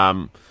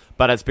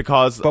 But it's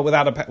because... But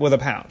with a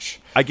pouch.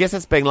 I guess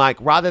it's being like,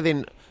 rather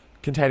than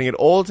containing it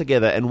all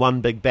together in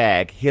one big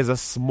bag, here's a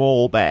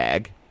small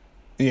bag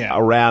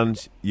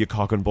around your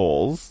cock and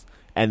balls,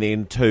 and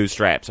then 2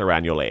 straps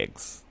around your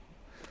legs.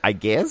 I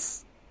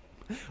guess?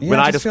 When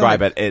I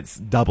describe it, it's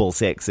double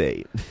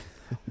sexy.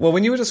 Well,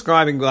 when you were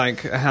describing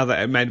like how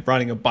that made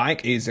riding a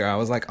bike easier, I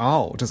was like,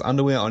 oh, does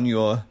underwear on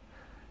your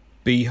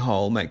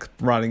beehole make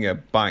riding a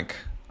bike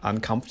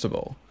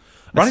uncomfortable?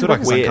 Riding a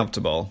bike is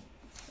uncomfortable.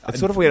 It's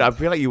sort of weird. I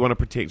feel like you want to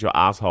protect your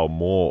asshole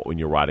more when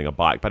you're riding a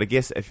bike, but I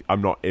guess if I'm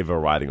not ever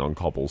riding on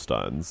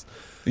cobblestones.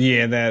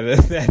 Yeah,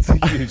 that's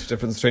a huge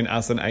difference between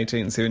us and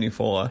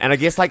 1874. And I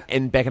guess like back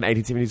in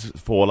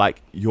 1874, like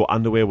your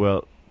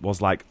underwear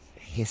was like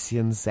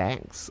Hessian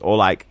sacks or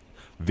like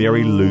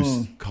very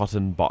loose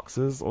cotton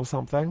boxes or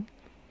something.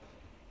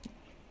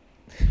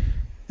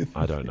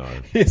 I don't know.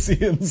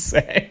 Hessian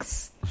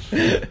sacks.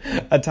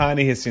 A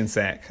tiny Hessian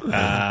sack.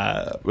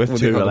 With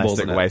 2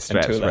 elastic waist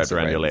straps wrapped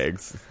around your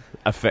legs.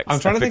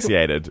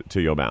 Asphyxiated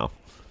to your mouth.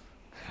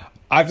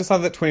 I've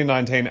decided that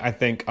 2019, I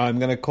think I'm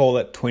going to call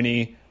it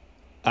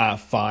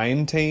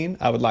fine teen.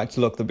 I would like to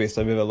look the best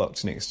I've ever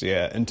looked next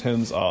year in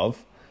terms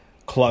of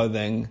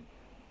clothing,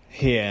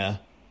 hair,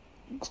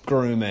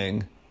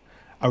 grooming.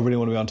 I really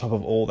want to be on top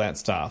of all that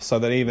stuff, so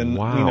that even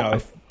I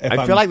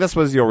feel like this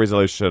was your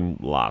resolution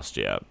last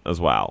year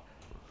as well.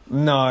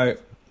 No,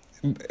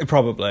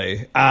 probably.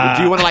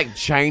 Do you want to like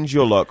change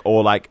your look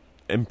or like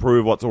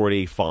improve what's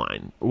already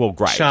fine? Well,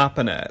 great.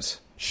 Sharpen it.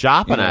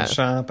 Sharpen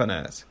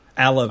it.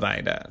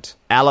 Elevate it.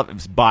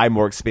 Buy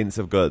more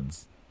expensive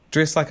goods.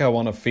 Dress like I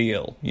want to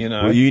feel.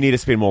 Well, you need to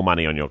spend more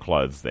money on your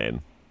clothes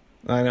then.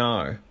 I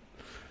know.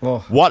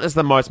 Oh. What is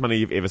the most money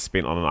you've ever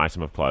spent on an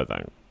item of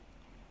clothing?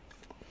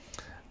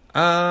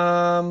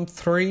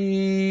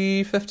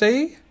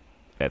 $350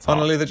 That's on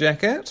hot. a leather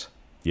jacket.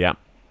 Yeah,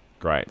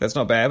 great. That's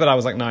not bad, but I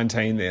was like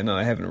 19 then, and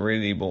I haven't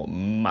really bought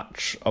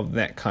much of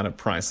that kind of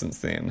price since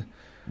then.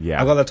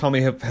 Yeah, I got the Tommy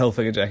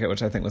Hilfiger jacket,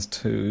 which I think was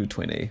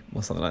 $220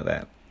 or something like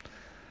that.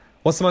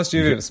 What's the most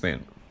you've ever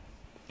spent?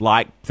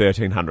 Like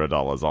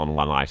 $1,300 on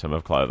one item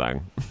of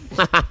clothing.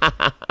 Do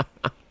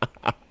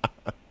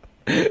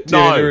you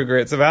have any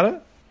regrets about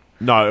it?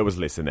 No, it was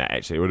less than that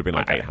actually. It would have been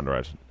like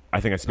 $800. I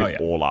think I spent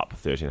all up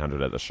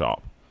 $1,300 at the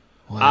shop.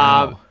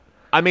 Wow.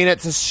 I mean,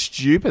 it's a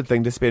stupid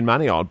thing to spend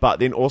money on, but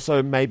then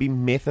also maybe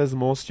meth is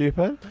more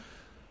stupid.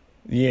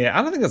 Yeah,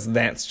 I don't think it's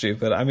that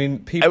stupid. I mean,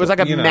 people... It was like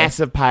a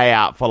massive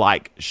payout for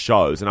like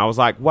shows, and I was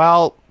like,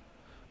 well,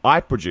 I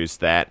produced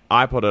that.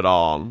 I put it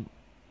on.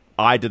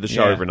 I did the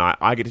show overnight.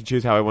 I get to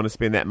choose how I want to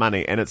spend that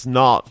money, and it's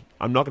not...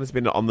 I'm not going to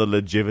spend it on the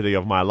longevity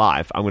of my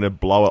life. I'm going to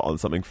blow it on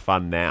something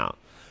fun now.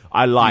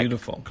 I like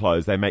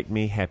clothes. They make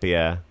me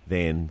happier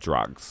than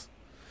drugs.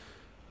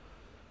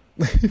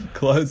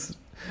 Clothes,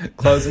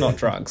 not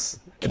drugs.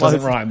 It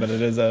doesn't rhyme, but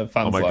it is a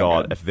fun slogan.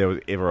 God, if there was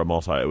ever a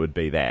motto, it would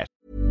be that.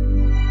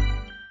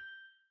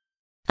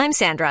 I'm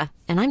Sandra,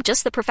 and I'm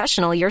just the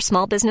professional your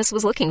small business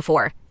was looking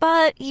for.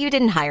 But you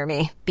didn't hire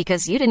me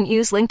because you didn't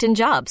use LinkedIn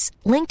Jobs.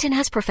 LinkedIn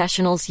has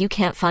professionals you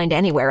can't find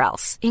anywhere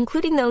else,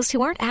 including those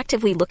who aren't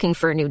actively looking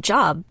for a new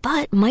job,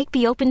 but might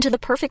be open to the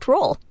perfect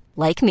role,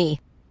 like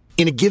me.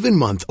 In a given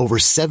month, over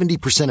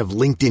 70% of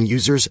LinkedIn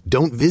users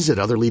don't visit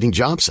other leading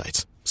job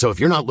sites. So if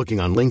you're not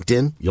looking on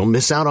LinkedIn, you'll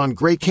miss out on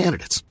great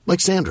candidates like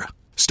Sandra.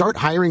 Start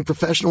hiring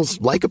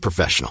professionals like a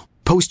professional.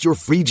 Post your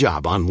free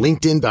job on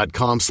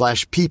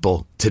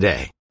linkedin.com/people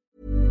today.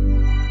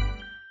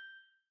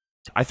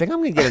 I think I'm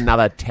going to get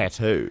another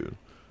tattoo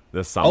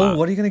this summer. Oh,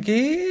 what are you going to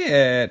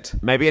get?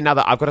 Maybe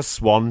another. I've got a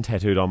swan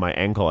tattooed on my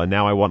ankle, and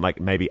now I want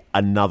like maybe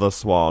another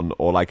swan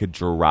or like a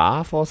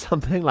giraffe or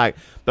something like.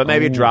 But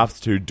maybe a giraffe's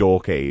too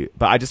dorky.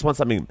 But I just want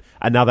something,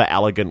 another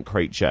elegant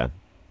creature.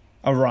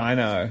 A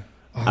rhino.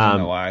 I don't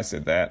know why I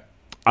said that.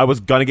 I was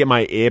going to get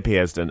my ear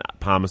pierced in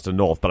Palmerston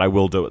North, but I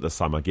will do it this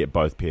summer. Get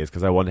both pierced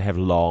because I want to have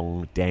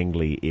long,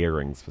 dangly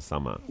earrings for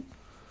summer.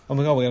 Oh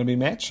my god, we're going to be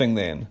matching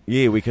then.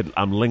 Yeah, we could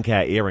link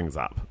our earrings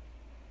up.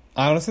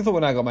 I honestly thought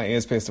when I got my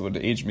ears pierced it would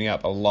edge me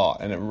up a lot,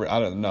 and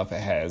I don't know if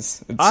it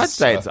has. I'd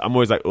say I'm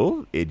always like,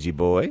 oh, edgy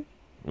boy,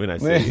 when I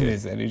see you.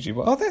 There's that edgy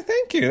boy. Oh,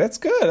 thank you. That's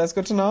good. That's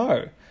good to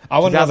know. I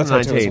want another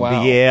tattoo as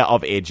well. The year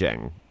of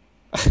edging.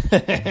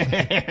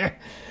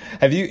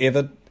 Have you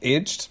ever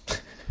edged?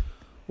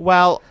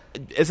 Well,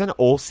 isn't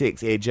all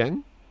sex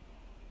edging?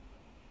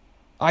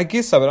 I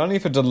guess so, but only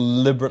for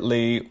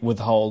deliberately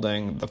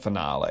withholding the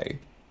finale.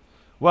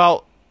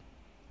 Well,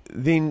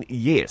 then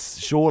yes,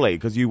 surely,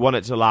 because you want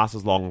it to last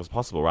as long as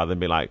possible rather than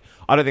be like,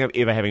 I don't think I'm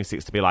ever having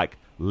sex to be like,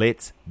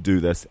 let's do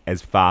this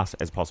as fast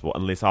as possible,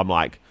 unless I'm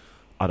like,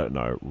 I don't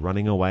know,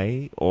 running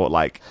away or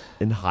like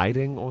in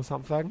hiding or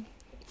something.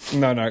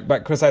 No,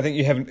 but Chris, I think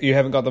you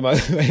haven't got the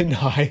most in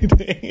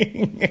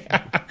hiding.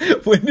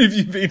 When have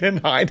you been in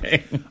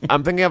hiding?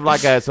 I'm thinking of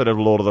like a sort of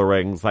Lord of the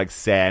Rings, like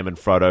Sam and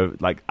Frodo,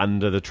 like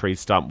under the tree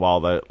stump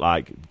while the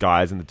like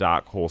guys in the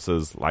dark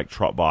horses like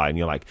trot by, and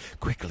you're like,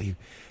 quickly,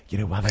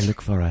 while they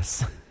look for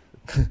us.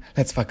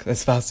 Let's fuck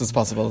as fast as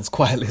possible, as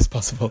quietly as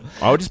possible.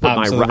 I would just put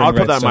I'll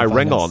put that my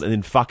ring on and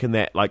then fuck in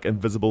that like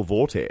invisible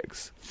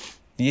vortex.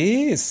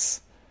 Yes.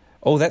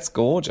 Oh, that's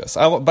gorgeous.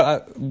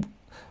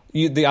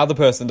 The other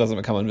person doesn't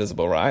become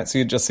invisible, right? So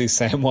you just see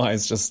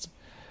Samwise just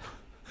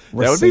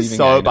that would be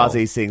so anal.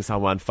 buzzy seeing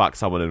someone fuck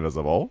someone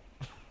invisible.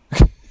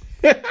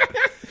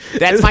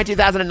 That's my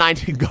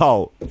 2019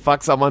 goal.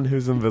 Fuck someone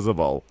who's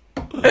invisible.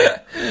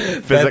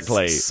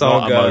 Physically, that's so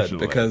not good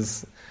emotionally.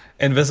 Because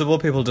invisible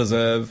people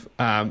deserve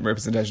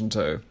representation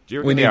too.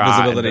 We need there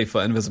visibility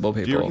for invisible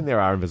people. Do you reckon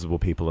there are invisible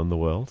people in the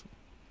world?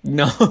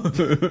 No.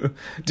 Do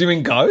you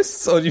mean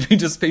ghosts, or do you mean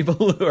just people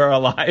who are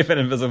alive and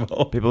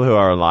invisible? People who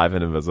are alive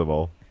and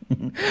invisible.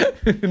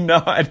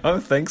 No, I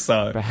don't think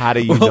so. But how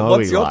do you know,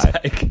 What's your Eli?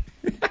 take?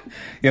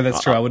 Yeah,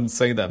 that's true. I wouldn't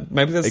see them.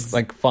 Maybe there's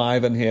like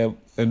 5 in here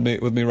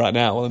with me right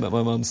now while I'm at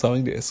my mum's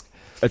sewing desk.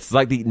 It's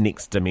like the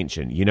next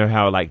dimension. You know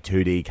how like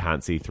 2D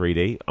can't see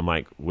 3D? I'm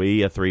like,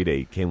 we are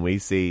 3D. Can we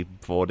see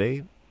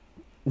 4D?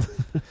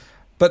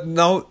 But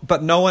no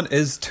one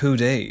is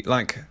 2D.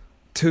 Like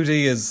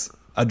 2D is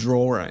a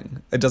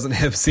drawing. It doesn't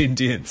have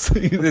sentience.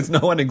 There's no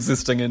one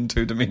existing in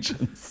 2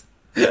 dimensions.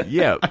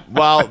 Yeah,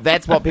 well,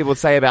 that's what people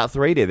say about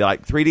 3D. They're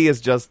like, 3D is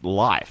just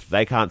life.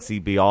 They can't see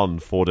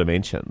beyond 4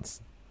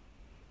 dimensions.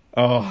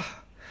 Oh,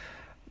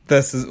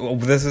 this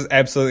is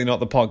absolutely not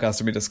the podcast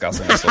to be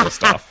discussing this sort of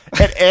stuff.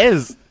 It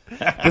is.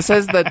 This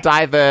is the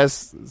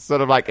diverse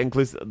sort of like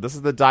inclusive. This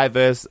is the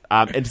diverse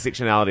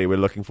intersectionality we're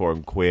looking for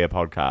in queer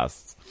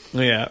podcasts.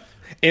 Yeah.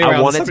 Anyway,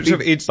 I want it to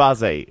be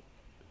buzzy.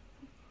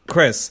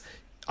 Chris,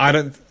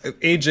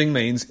 edging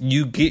means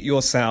you get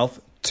yourself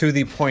to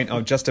the point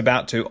of just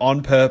about to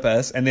on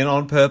purpose, and then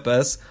on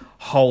purpose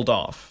hold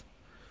off.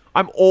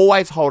 I'm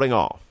always holding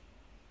off.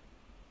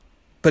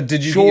 But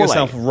did you get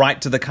yourself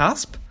right to the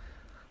cusp?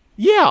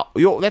 Yeah,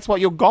 that's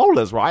what your goal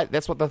is, right?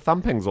 That's what the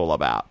thumping's all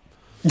about.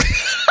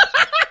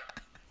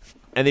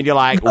 And then you're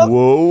like, whoa,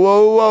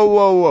 whoa, whoa,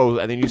 whoa, whoa.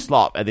 And then you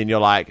stop. And then you're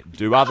like,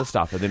 do other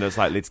stuff. And then it's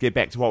like, let's get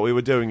back to what we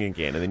were doing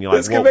again. And then you're like,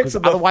 let's get back to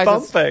the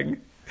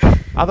thumping.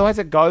 Otherwise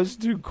it goes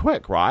too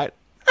quick, right?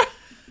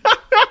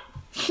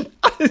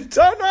 I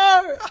don't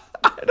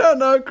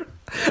know.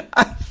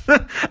 I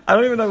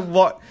don't even know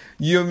what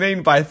you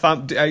mean by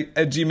thump. Do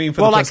you mean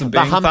for the person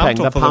being thumped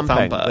or for the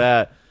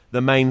thumper?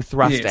 The main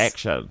thrust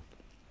action.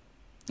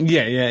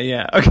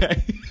 Yeah.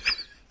 Okay.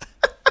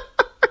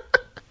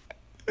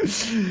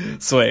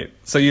 Sweet.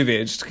 So you've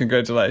edged.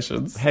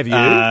 Congratulations. Have you?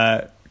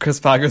 Chris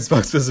Parker,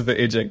 spokesperson for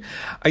edging.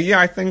 Yeah,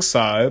 I think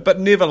so, but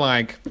never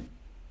like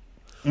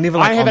on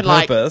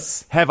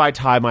purpose. Have I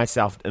tied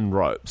myself in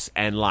ropes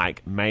and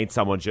like made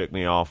someone jerk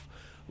me off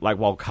like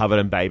while covered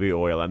in baby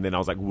oil, and then I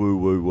was like, woo,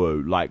 woo,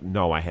 woo. Like,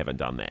 no, I haven't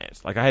done that.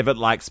 Like, I haven't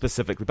like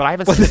specifically, but I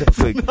haven't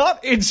specifically. That's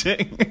not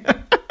edging.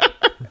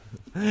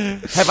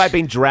 Have I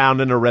been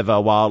drowned in a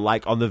river while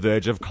like on the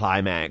verge of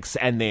climax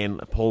and then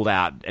pulled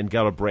out and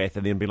got a breath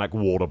and then been like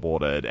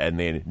waterboarded and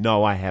then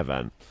no, I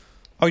haven't.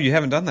 Oh, you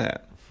haven't done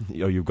that?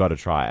 Oh, you've got to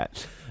try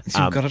it.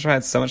 You've got to try it.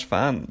 It's so much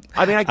fun.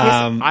 I mean, I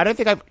guess I don't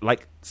think I've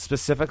like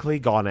specifically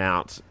gone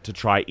out to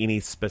try any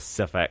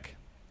specific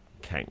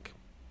kink.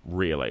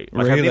 Really,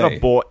 like I've never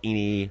bought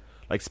any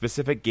like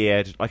specific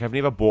gear. Like I've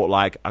never bought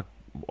like a.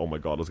 Oh my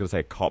god, I was going to say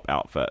a cop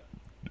outfit.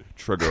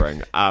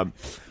 Triggering.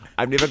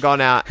 I've never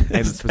gone out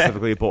and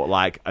specifically bought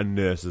like a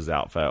nurse's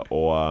outfit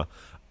or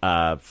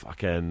a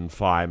fucking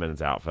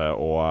fireman's outfit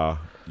or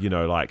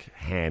like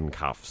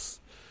handcuffs.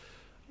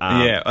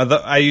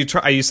 Are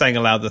you saying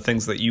aloud the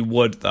things that you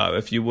would though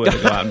if you were to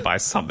go out and buy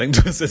something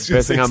to assist your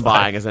First thing sex I'm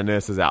life? buying is a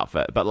nurse's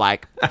outfit, but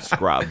like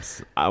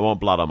scrubs. I want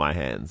blood on my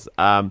hands.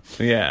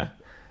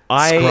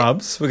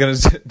 Scrubs. We're going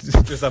to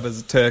dress up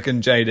as Turk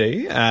and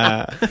JD.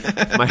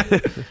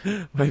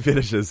 My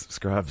fetish is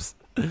scrubs.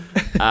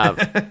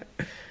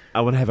 I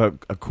want to have a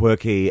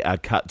quirky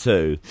cut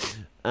too.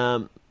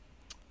 Maybe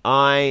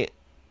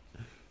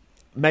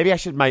I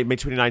should make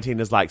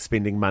 2019 as like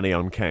spending money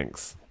on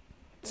kinks.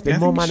 Spend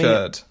more money.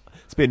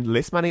 Spend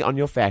less money on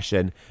your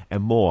fashion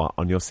and more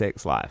on your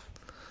sex life.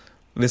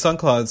 Less on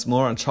clothes,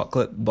 more on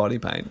chocolate body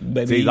paint.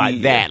 Baby. See,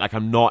 like that. Like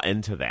I'm not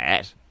into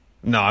that.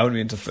 No, I wouldn't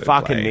be into food.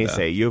 Fucking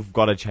messy. You've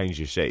got to change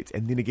your sheets.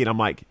 And then again, I'm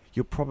like,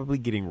 you're probably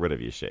getting rid of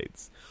your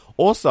sheets.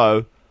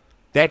 Also,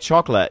 that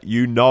chocolate,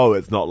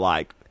 it's not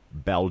like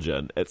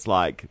Belgian. It's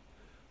like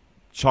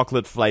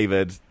chocolate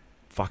flavored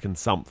fucking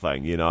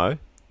something,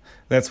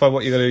 That's why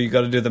what you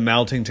got to do the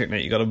melting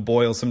technique. You got to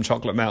boil some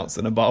chocolate melts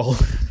in a bowl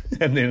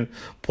and then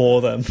pour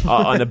them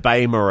on a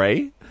Bain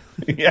Marie.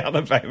 Yeah, on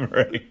a Bain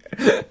Marie.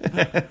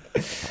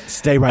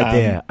 Stay right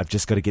there. I've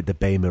just got to get the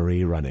Bain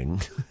Marie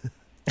running.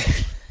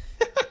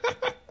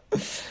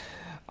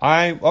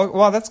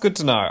 Well, that's good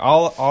to know.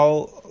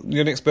 I'll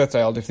your next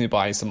birthday, I'll definitely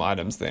buy you some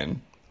items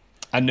then.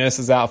 A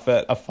nurse's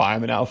outfit, a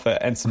fireman outfit,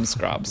 and some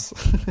scrubs.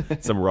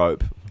 Some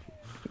rope.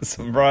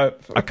 Some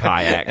rope. A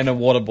kayak. And a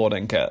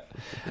waterboarding kit.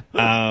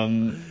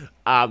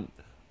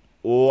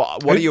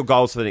 What are your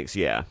goals for the next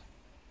year?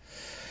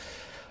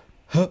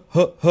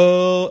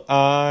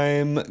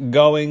 I'm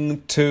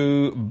going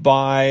to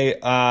buy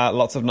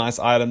lots of nice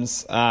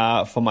items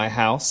for my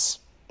house.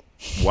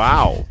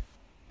 Wow.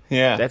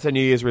 Yeah. That's a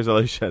New Year's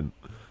resolution.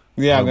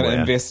 Yeah, I'm going to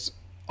invest.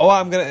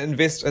 I'm going to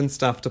invest in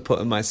stuff to put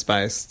in my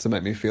space to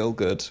make me feel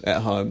good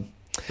at home.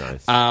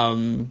 Nice.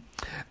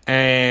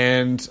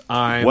 And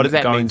I'm. What does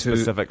that going mean to,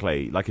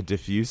 specifically? Like a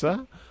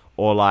diffuser,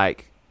 or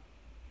like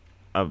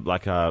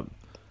a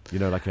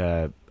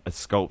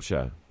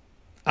sculpture?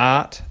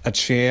 Art, a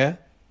chair,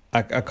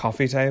 a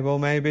coffee table,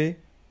 maybe.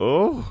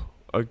 Oh,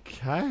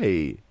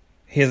 okay.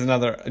 Here's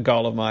another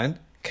goal of mine: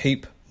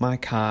 keep my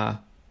car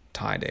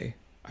tidy.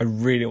 I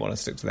really want to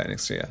stick to that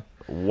next year.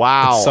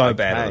 Wow. It's so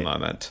bad at the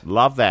moment.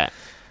 Love that.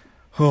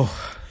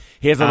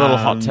 Here's a little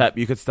hot tip.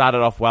 You could start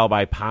it off well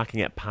by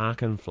parking at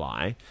Park and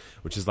Fly,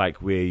 which is like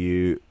where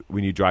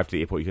when you drive to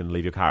the airport, you can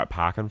leave your car at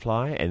Park and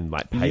Fly and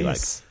like pay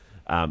Yes.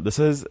 this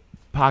is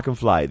Park and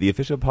Fly, the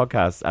official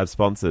podcast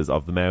sponsors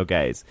of the Male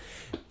Gaze.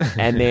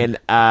 And then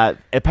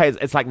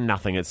it's like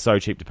nothing. It's so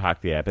cheap to park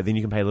there, but then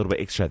you can pay a little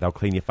bit extra. They'll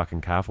clean your fucking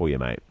car for you,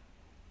 mate.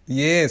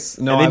 Yes.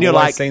 No, And then I've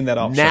always seen that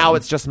option. Now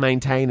it's just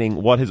maintaining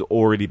what has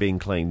already been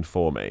cleaned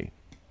for me.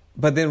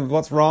 But then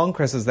what's wrong,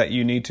 Chris, is that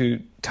you need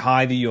to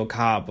tidy your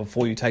car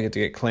before you take it to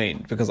get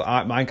cleaned. Because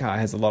my car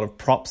has a lot of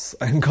props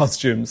and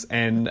costumes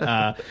and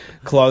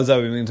clothes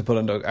I've been to put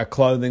into a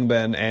clothing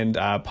bin and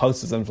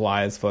posters and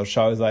flyers for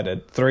shows I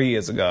did 3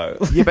 years ago.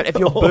 Yeah, but if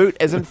your boot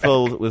isn't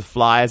filled with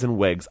flyers and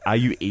wigs, are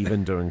you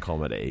even doing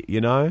comedy,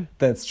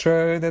 That's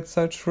true. That's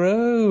so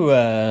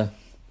true.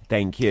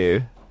 Thank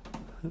you.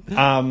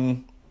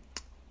 I'd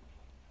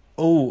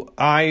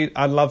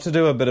love to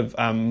do a bit of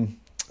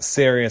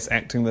serious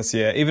acting this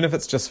year, even if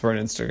it's just for an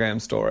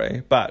Instagram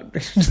story, but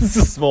just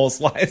a small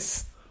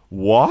slice.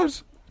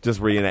 What?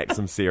 Just reenact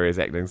some serious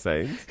acting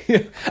scenes?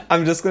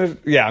 I'm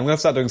gonna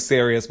start doing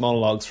serious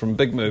monologues from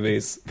big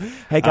movies.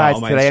 Hey guys,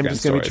 on my today I'm Instagram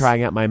just going to be stories.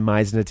 trying out my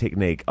Meisner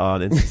technique on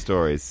Insta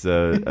stories,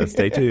 so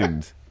stay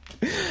tuned.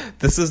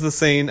 This is the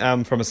scene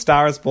from A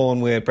Star Is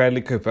Born where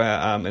Bradley Cooper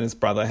and his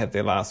brother have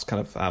their last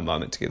kind of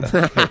moment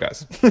together. Here it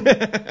goes.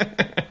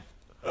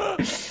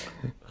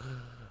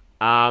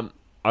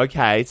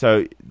 Okay,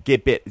 so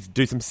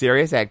do some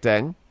serious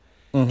acting,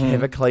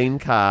 have a clean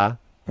car,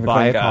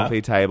 buy a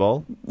coffee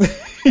table.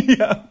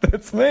 Yeah,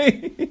 that's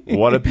me.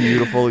 What a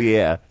beautiful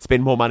year.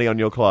 Spend more money on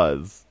your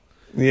clothes.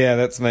 Yeah,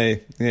 that's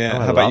me. Yeah. Oh,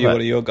 How about you? What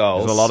are your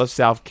goals? There's a lot of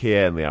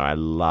self-care in there. I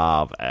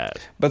love it.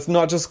 But it's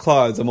not just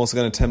clothes. I'm also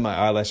going to tint my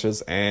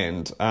eyelashes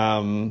and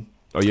Oh,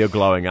 you're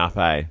glowing up,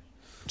 eh?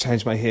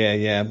 change my hair,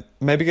 yeah.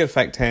 Maybe get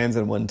fake tans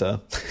in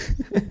winter.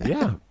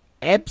 Yeah,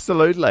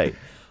 absolutely.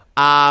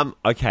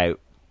 Okay,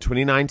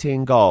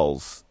 2019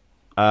 goals.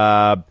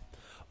 I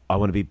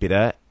want to be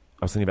better.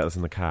 I was thinking about this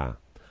in the car.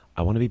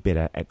 I want to be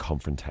better at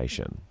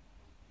confrontation.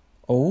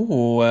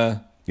 Oh.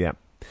 Yeah.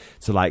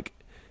 So, like,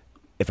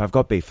 if I've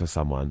got beef with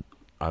someone,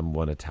 I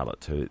want to tell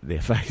it to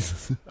their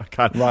face. I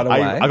can't. Right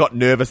away? I got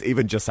nervous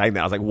even just saying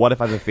that. I was like, what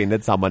if I've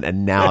offended someone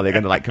and now they're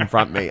going to, like,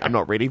 confront me? I'm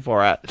not ready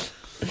for it.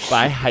 But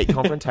I hate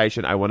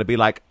confrontation. I want to be,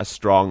 like, a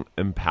strong,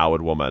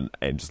 empowered woman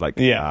and just, like,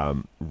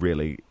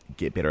 really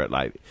get better at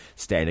like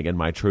standing in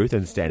my truth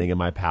and standing in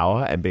my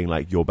power and being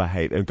like your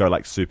behavior, and go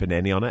like super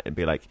nanny on it and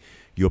be like,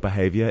 your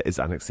behavior is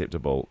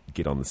unacceptable.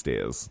 Get on the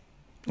stairs.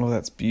 Oh,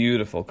 that's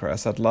beautiful,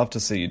 Chris. I'd love to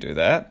see you do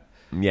that.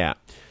 Yeah.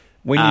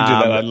 When you do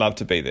that, I'd love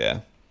to be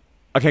there.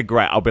 Okay,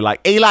 great. I'll be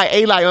like, Eli,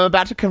 I'm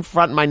about to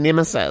confront my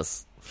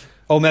nemesis.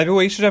 Or maybe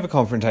we should have a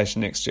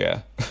confrontation next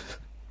year.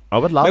 I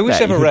would love maybe that. We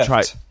should have a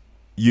rift.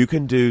 You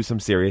can do some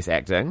serious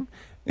acting,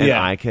 and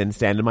I can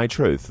stand in my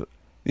truth.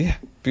 Yeah,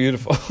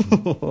 beautiful.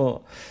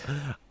 What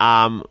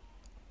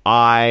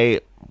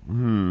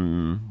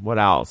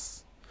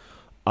else?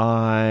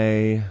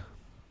 I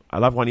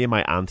love one year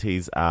my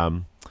auntie's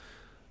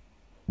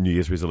New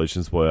Year's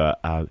resolutions were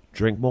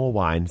drink more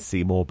wine,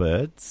 see more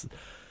birds,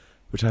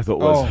 which I thought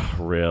was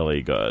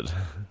really good.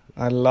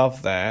 I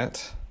love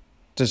that.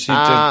 Did she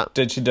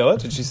do it?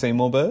 Did she see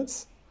more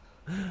birds?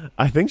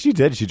 I think she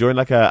did. She joined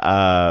like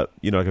a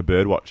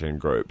bird watching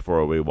group for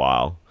a wee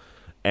while,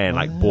 and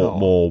like bought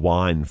more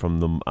wine from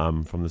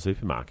the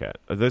supermarket.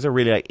 Those are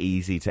really like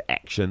easy to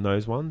action.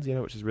 Those ones,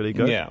 which is really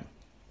good. Yeah.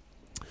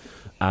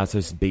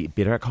 So be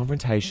better at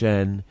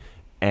confrontation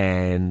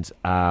and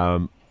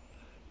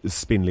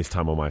spend less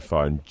time on my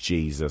phone.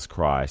 Jesus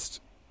Christ,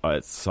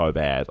 it's so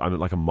bad. I'm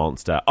like a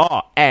monster.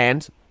 Oh,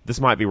 and this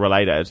might be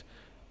related.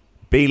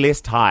 Be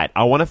less tired.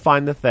 I want to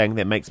find the thing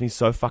that makes me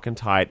so fucking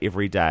tired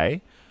every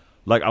day.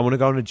 Like, I want to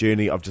go on a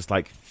journey of just,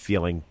 like,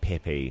 feeling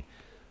peppy.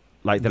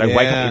 Like, that I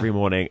wake up every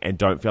morning and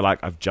don't feel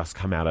like I've just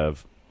come out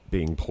of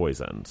being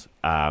poisoned.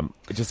 I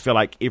just feel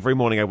like every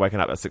morning I'm waking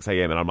up at 6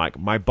 a.m. and I'm like,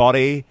 my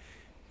body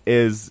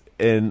is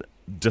in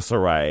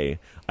disarray.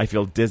 I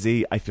feel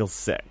dizzy. I feel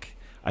sick.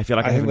 I feel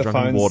like I haven't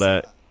drunk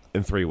water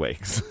in 3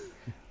 weeks.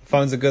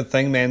 Phone's a good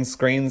thing, man.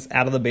 Screens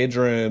out of the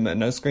bedroom.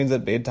 No screens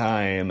at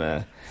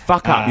bedtime.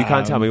 Fuck up. You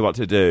can't tell me what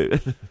to do.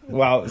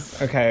 Well,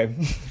 okay,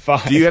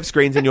 fine. Do you have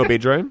screens in your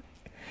bedroom?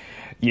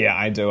 Yeah,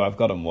 I do. I've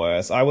got them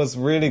worse. I was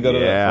really good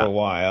at it for a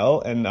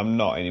while, and I'm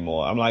not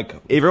anymore. I'm like...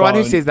 Everyone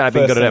who says that I've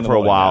been good at it for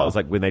a while is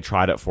like when they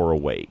tried it for a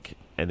week,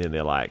 and then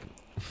they're like,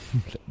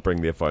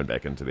 bring their phone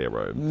back into their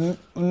room.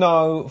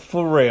 No,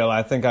 for real.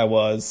 I think I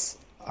was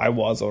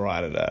all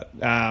right at it.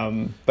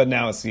 But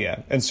now it's,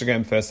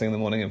 Instagram first thing in the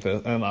morning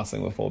and last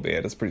thing before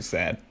bed. It's pretty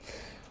sad.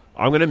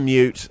 I'm going to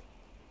mute...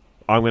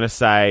 I'm going to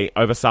say,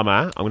 over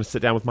summer, I'm going to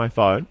sit down with my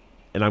phone,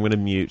 and I'm going to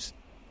mute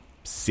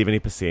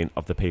 70%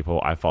 of the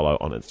people I follow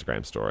on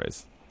Instagram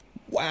stories.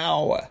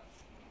 Wow.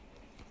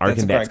 I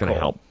reckon that's going to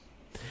help.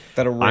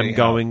 That'll really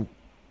help.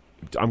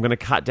 I'm going to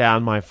cut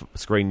down my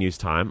screen use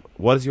time.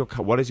 What is your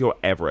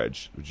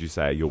average, would you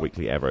say, your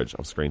weekly average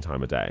of screen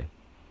time a day?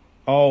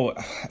 Oh,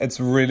 it's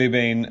really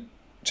been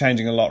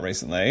changing a lot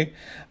recently.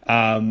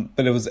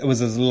 But it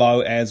was as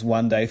low as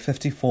one day,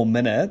 54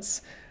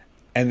 minutes,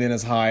 and then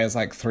as high as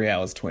like 3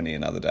 hours 20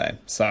 another day.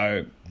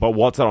 So, but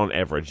what's it on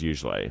average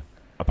usually?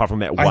 Apart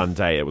from that one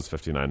day, it was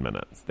 59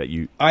 minutes that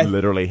you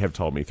literally have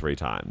told me 3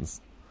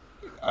 times.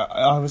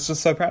 I was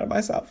just so proud of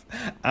myself.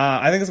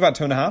 I think it's about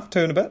 2.5, 2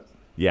 and a bit.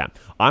 Yeah,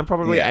 I'm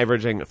probably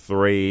averaging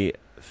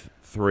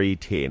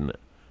 310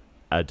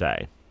 a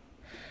day.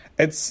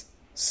 It's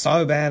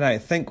so bad. I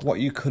think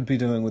what you could be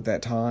doing with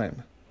that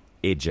time.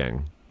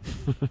 Edging.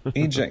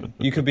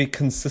 You could be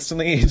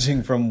consistently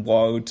edging from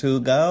woe to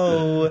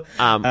go.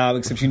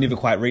 Except you never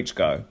quite reach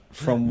go.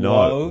 From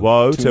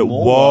woe to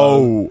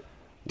woe.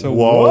 To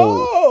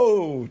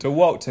whoa. To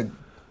whoa to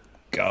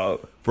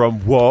go. From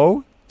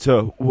whoa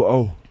to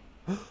whoa.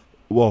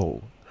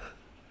 Whoa.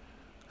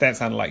 That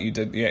sounded like you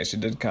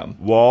actually did come.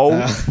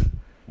 Whoa.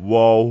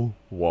 Whoa.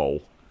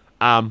 Whoa.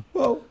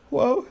 Whoa.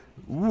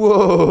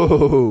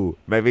 Whoa.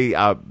 Maybe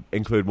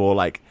include more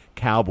like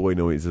cowboy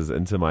noises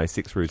into my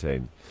sex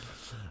routine.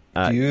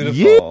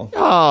 Beautiful.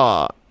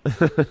 Yeah.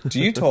 Do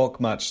you talk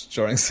much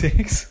during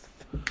sex?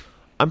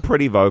 I'm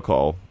pretty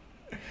vocal.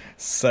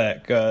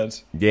 Sick. Good.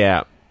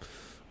 Yeah.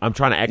 I'm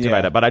trying to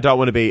activate it, but I don't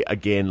want to be,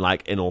 again,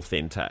 like,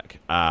 inauthentic.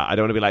 I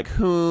don't want to be like,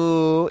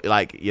 who,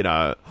 like,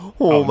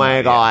 oh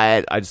my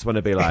God. I just want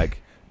to be like,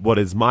 what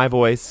is my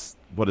voice?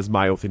 What is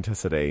my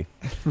authenticity?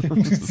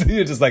 So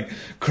you're just like,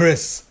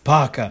 Chris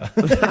Parker.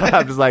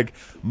 I'm just like,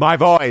 my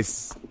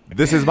voice.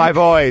 This is my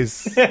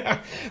voice.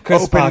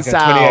 Chris Open Parker,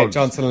 sound. 28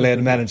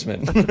 Johnson-led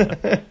management.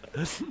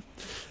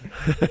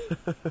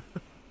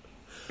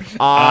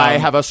 I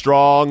have a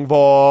strong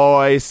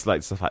voice.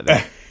 Like, stuff like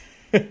that.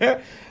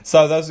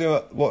 So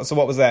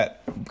what was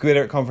that?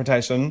 Better at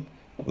confrontation,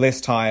 less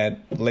tired,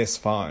 less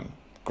phone.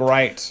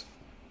 Great.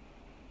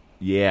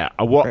 Yeah.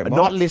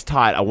 Not less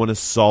tired. I want to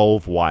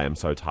solve why I'm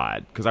so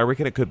tired. Because I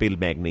reckon it could be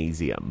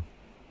magnesium.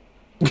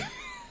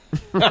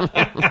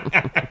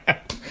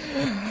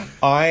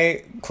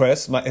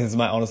 Chris, is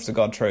my honest to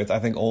God truth. I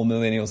think all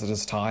millennials are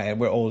just tired.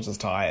 We're all just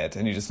tired,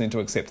 and you just need to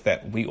accept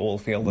that we all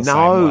feel the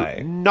same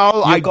way.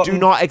 No, I do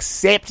not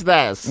accept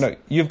this. No,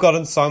 you've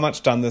gotten so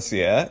much done this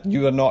year.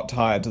 You are not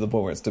tired to the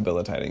point where it's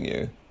debilitating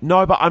you.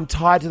 No, but I'm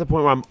tired to the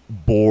point where I'm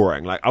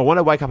boring. Like, I want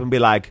to wake up and be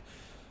like,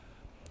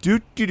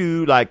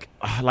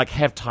 like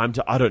have time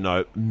to, I don't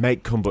know,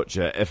 make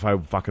kombucha if I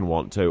fucking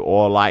want to,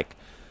 or like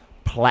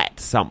plait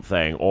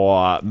something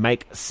or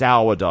make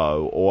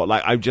sourdough or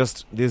like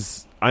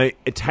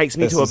it takes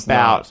me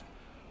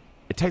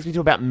to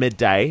about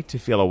midday to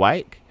feel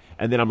awake,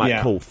 and then I'm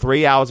like, cool,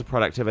 3 hours of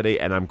productivity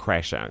and I'm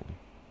crashing.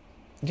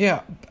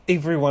 Yeah,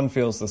 everyone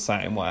feels the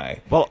same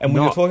way. Well, and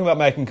when you're talking about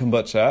making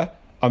kombucha,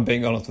 I'm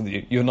being honest with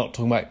you, you're not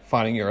talking about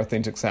finding your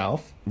authentic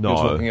self. No.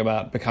 You're talking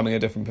about becoming a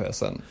different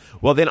person.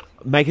 Well, then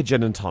make a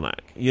gin and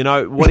tonic. You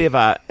know,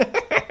 whatever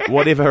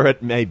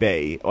it may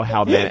be, or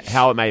how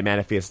it may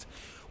manifest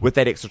with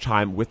that extra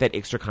time, with that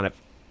extra kind of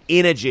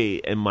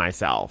energy in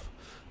myself.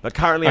 But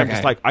currently, I'm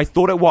just like, I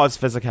thought it was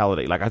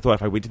physicality. Like, I thought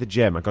if I went to the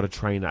gym, I got a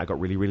trainer, I got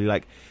really, really,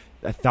 like,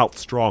 I felt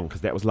strong,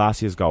 because that was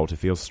last year's goal, to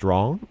feel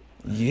strong.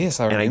 Yes,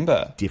 I remember.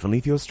 And I definitely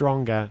feel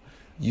stronger.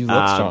 You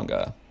look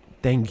stronger.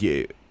 Thank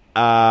you.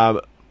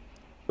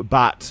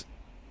 But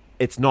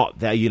it's not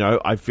that, you know,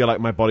 I feel like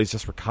my body's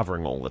just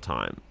recovering all the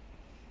time.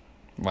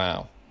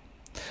 Wow.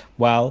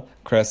 Well,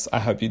 Chris, I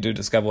hope you do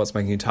discover what's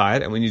making you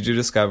tired. And when you do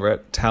discover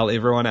it, tell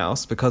everyone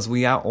else, because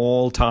we are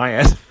all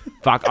tired.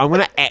 Fuck, I'm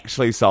going to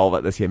actually solve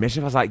it this year.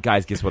 Imagine if I was like,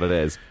 guys, guess what it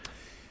is?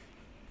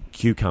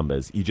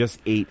 Cucumbers. You just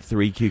eat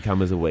 3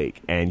 cucumbers a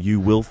week and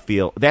you will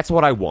feel... That's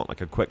what I want,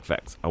 like a quick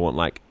fix. I want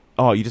like,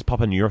 you just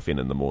pop a Nurofen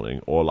in the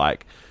morning, or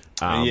like...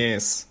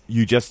 yes.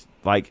 You just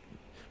like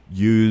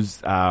use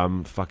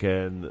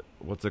fucking...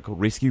 What's it called?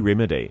 Rescue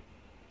Remedy.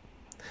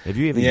 Have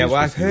you ever used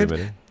Rescue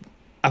Remedy?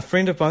 A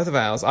friend of both of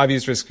ours, I've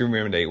used Rescue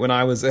Remedy. When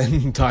I was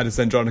in Titus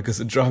Andronicus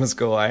at drama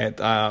school, I had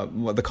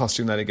the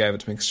costume lady gave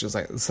it to me because she was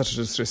like, it's such a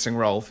distressing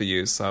role for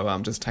you, so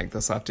just take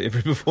this after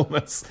every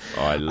performance.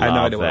 Oh, I love I had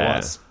no idea that. what it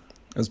was.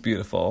 It was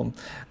beautiful.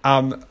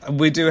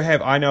 We do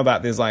have, I know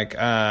about, there's like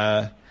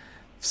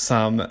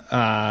some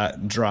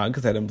drug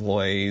that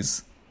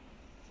employers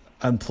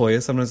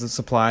sometimes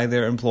supply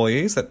their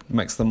employees that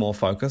makes them more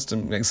focused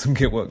and makes them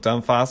get work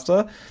done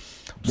faster.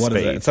 What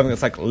is it? It's something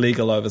that's like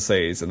legal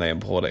overseas and they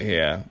import it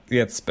here.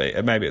 Yeah, it's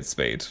speed. Maybe it's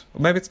speed.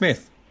 Or maybe it's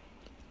meth.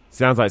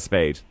 Sounds like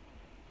speed.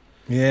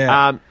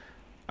 Yeah.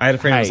 I had a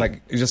friend who was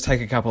like, you just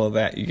take a couple of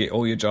that, you get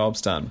all your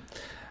jobs done.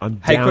 I'm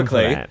down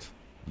quickly, for that.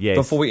 Yes.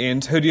 Before we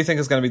end, who do you think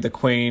is going to be the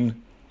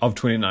queen of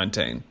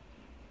 2019?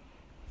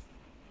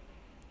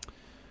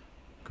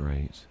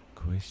 Great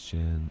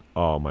question.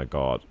 Oh my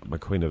god. My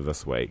queen of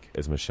this week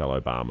is Michelle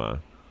Obama.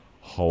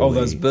 Holy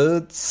those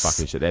boots.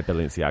 fucking shit. That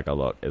Balenciaga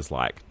look is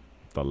like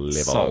the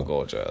level. So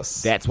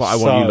gorgeous. That's what I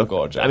want you to look.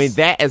 Gorgeous. I mean,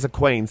 that is a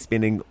queen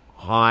spending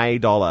high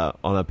dollar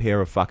on a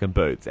pair of fucking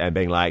boots and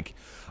being like,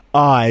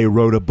 I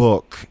wrote a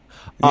book.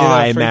 Yeah,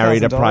 I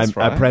married a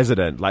right?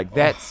 president. Like,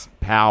 that's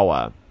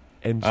power.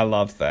 And I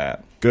love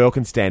that. girl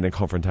can stand in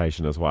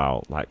confrontation as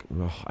well. Like,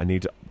 I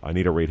need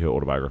to read her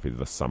autobiography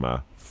this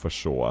summer for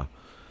sure.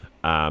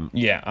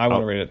 Yeah, I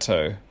want to read it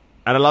too.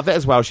 And I love that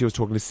as well. She was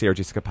talking to Sarah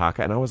Jessica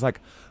Parker, and I was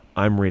like,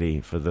 I'm ready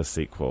for the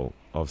sequel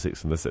of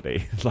Sex and the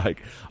City.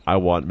 Like, I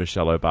want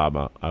Michelle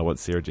Obama. I want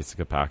Sarah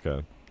Jessica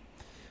Parker.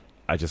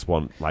 I just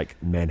want,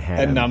 like,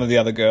 Manhattan. And none of the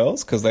other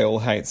girls, because they all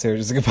hate Sarah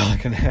Jessica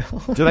Parker now.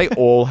 Do they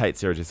all hate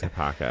Sarah Jessica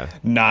Parker?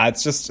 Nah,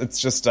 it's just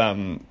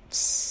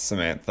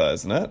Samantha,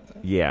 isn't it?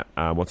 Yeah.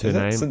 What's her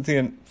name?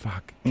 Cynthia.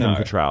 Fuck. Kim No.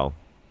 Cattrall.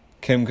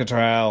 Kim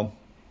Cattrall.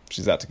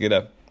 She's out to get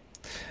her.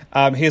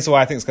 Here's who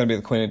I think is going to be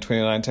the queen of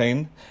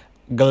 2019.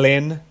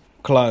 Glenn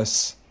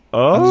Close.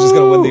 I think she's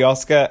going to win the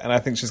Oscar, and I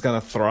think she's going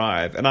to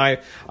thrive. And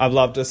I've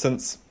loved her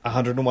since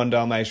 101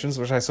 Dalmatians,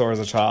 which I saw as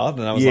a child,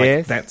 and I was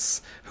like,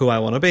 that's who I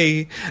want to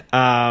be.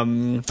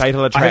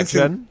 Fatal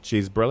Attraction.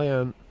 She's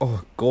brilliant.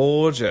 Oh,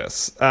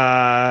 gorgeous.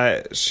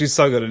 She's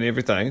so good in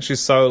everything. She's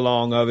so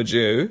long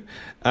overdue.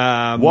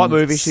 What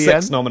movie is she in?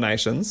 6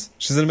 nominations.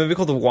 She's in a movie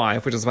called The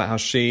Wife, which is about how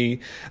she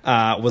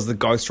was the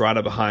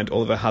ghostwriter behind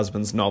all of her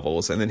husband's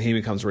novels, and then he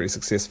becomes really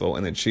successful,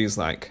 and then she's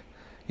like,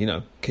 you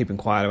know, keeping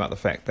quiet about the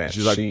fact that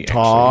She's like,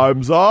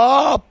 time's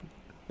up!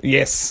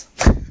 Yes.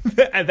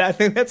 And I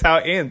think that's how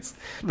it ends.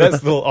 That's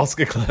the little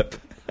Oscar clip.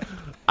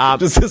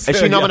 Is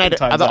she nominated?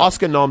 Are the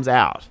Oscar noms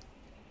out?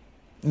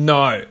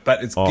 No,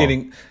 but it's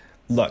getting...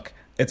 Look,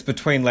 it's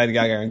between Lady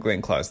Gaga and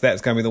Glenn Close.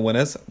 That's going to be the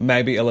winners.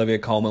 Maybe Olivia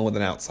Colman with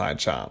an outside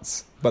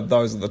chance. But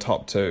those are the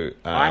top 2.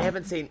 I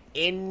haven't seen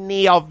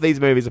any of these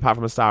movies apart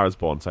from A Star Is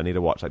Born, so I need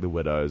to watch like The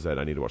Widows, and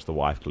I need to watch The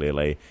Wife,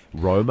 clearly.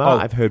 Roma,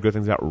 I've heard good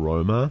things about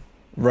Roma.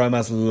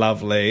 Roma's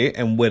lovely,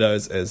 and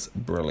Widows is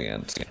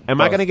brilliant. Am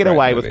I going to get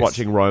away with movies.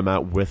 watching Roma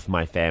with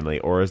my family,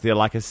 or is there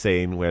like a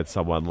scene where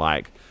someone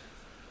like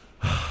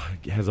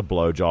has a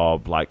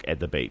blowjob like at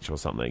the beach or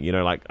something? You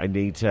know, like I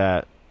need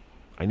to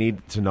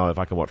know if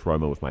I can watch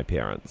Roma with my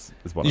parents.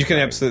 Is what You I'm can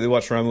saying. absolutely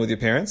watch Roma with your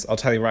parents. I'll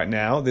tell you right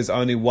now, there's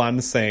only one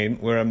scene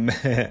where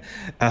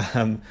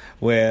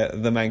where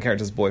the main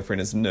character's boyfriend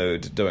is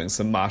nude doing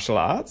some martial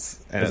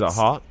arts. And Is it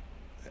hot?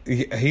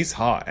 He's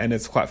hot, and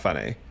it's quite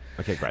funny.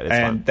 Okay, great.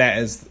 That's fine.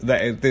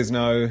 There's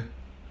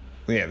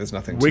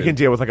nothing. We can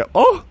deal with like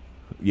when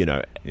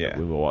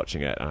we're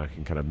watching it, and I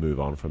can kind of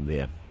move on from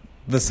there.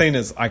 The scene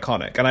is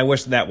iconic, and I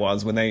wish that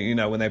was when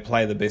they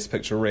play the Best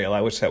Picture reel. I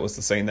wish that was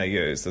the scene they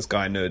used. This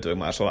guy nude doing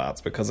martial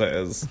arts, because it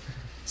is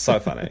so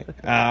funny,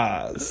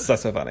 so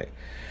funny.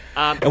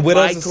 And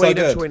Widows is so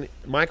good.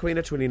 My Queen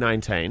of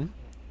 2019.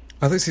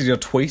 I think this is your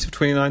tweet of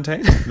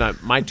 2019. No,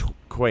 my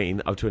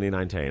Queen of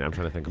 2019. I'm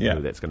trying to think of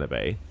who that's going to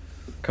be.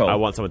 Cool. I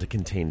want someone to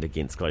contend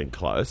against Glenn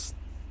Close.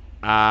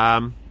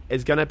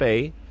 It's going to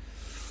be...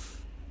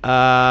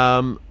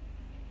 I'm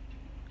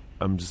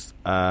just...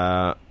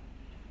 oh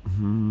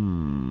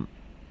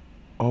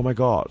my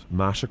God.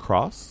 Marsha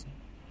Cross?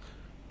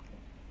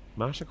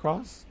 Marsha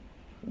Cross?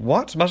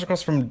 What? Marsha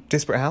Cross from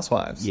Desperate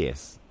Housewives?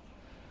 Yes.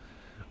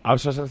 I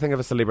was trying to think of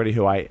a celebrity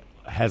who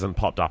hasn't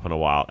popped up in a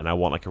while, and I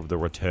want the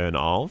return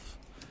of.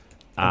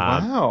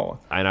 Wow.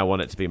 And I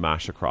want it to be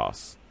Marsha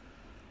Cross.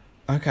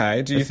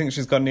 Okay. Do you think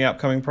she's got any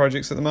upcoming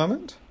projects at the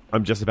moment?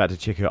 I'm just about to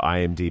check her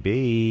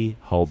IMDb.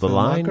 Hold the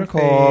line, Filmography.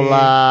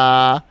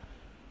 caller.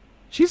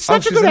 She's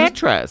such a good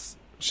actress.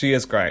 She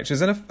is great.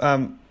 She's in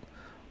a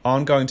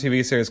ongoing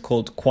TV series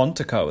called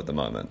Quantico at the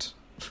moment.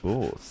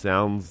 Ooh,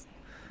 sounds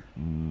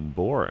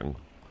boring.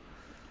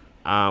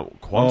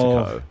 Quantico.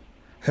 Oh,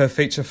 her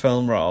feature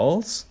film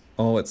roles.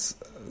 Oh, it's...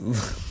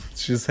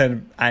 She's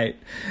had 8.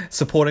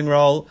 Supporting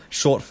role,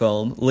 short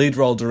film. Lead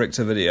role,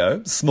 director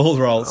video. Small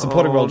role,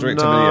 supporting role,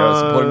 director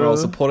video.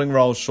 Supporting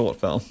role, short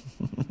film.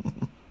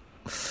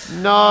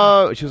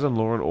 No, she was on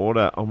Law and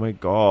Order. Oh my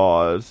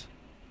God.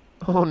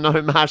 Oh no,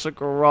 Marsha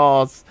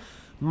Cross.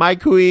 My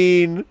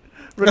queen.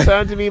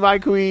 Return to me, my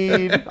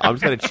queen. I'm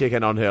just going to check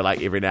in on her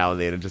like every now and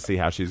then and just see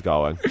how she's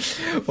going.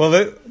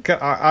 Well,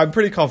 I'm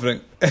pretty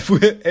confident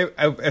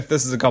if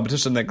this is a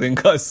competition that Glenn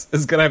Close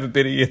is going to have a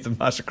better year than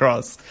Marsha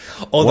Cross.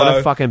 Although, what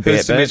a fucking bet,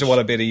 who's to bitch. measure what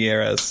a better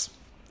year is?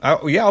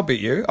 Yeah, I'll bet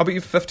you. I'll bet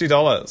you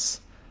 $50.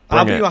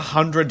 I'll bet you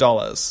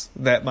 $100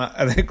 that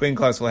I think Glenn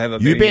Close will have a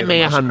better year. You bet me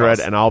than Marsha 100 Cross.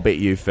 and I'll bet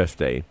you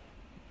 50.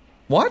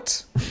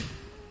 What?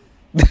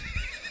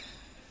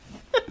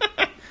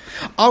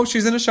 Oh,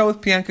 she's in a show with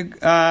Priyanka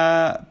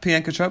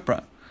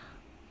Chopra.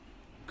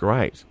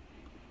 Great.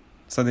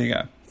 So there you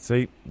go.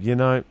 See,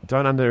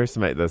 don't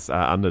underestimate this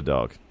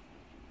underdog.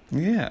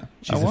 Yeah,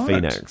 She's I a won't.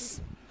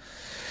 phoenix.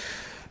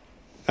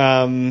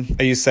 Are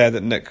you sad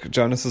that Nick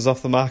Jonas is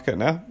off the market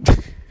now?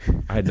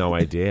 I had no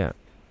idea.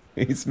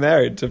 He's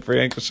married to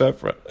Priyanka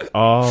Chopra.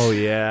 Oh,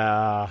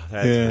 yeah.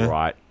 That's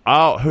right.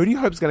 Oh, who do you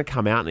hope is going to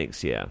come out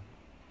next year?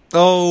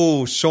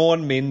 Oh,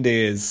 Shawn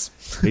Mendes.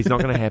 He's not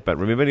going to happen.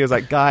 Remember when he was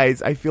like,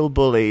 guys, I feel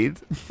bullied.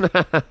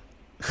 I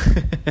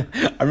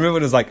remember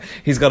when it was like,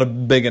 he's got a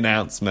big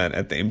announcement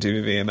at the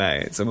MTV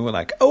VMAs. And we were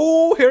like,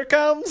 oh, here it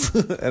comes.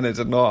 And it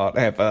did not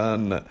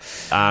happen.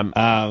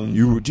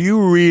 Do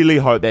you really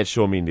hope that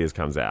Shawn Mendes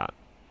comes out?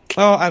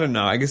 Oh, I don't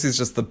know. I guess he's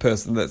just the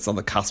person that's on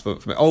the cusp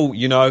of it. Oh,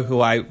 you know who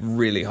I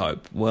really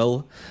hope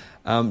will?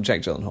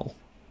 Jake Gyllenhaal.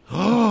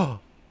 Oh,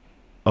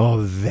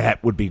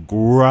 that would be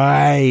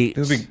great. It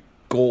would be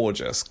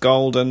gorgeous.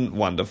 Golden,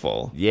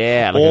 wonderful.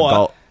 Yeah,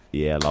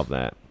 yeah, I love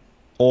that.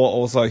 Or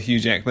also Hugh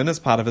Jackman as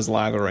part of his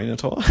live arena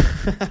tour.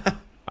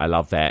 I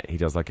love that. He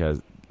does like a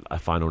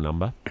final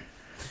number.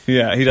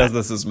 Yeah, he does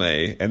This Is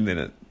Me, and then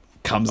it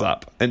comes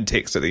up in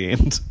text at the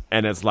end.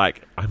 And it's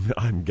like,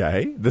 I'm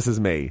gay? This is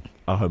me,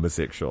 a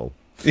homosexual.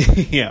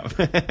 Yeah.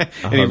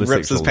 And he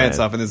rips his pants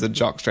man. off and there's a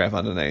jockstrap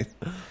underneath.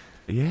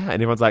 Yeah, and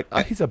everyone's like,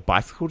 oh, he's a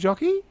bicycle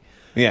jockey?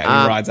 Yeah,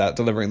 and he rides out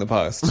delivering the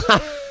post.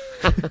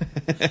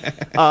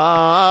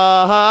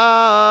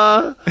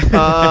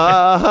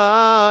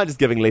 Just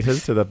giving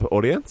letters to the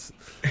audience.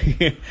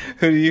 Who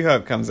do you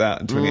hope comes out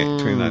in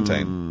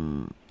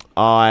 2019?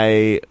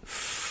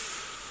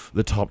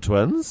 The Top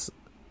Twins.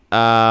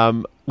 I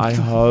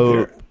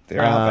hope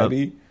They're out,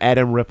 baby.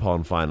 Adam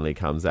Rippon finally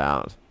comes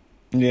out.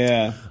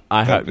 Yeah.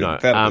 I hope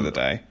That'll be the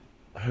day.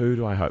 Who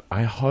do I hope? Who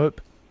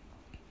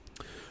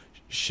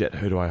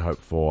do I hope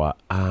for?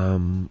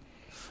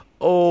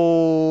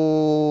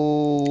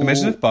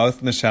 Imagine if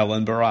both Michelle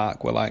and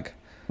Barack were like,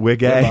 we're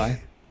gay.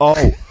 goodbye.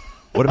 Oh,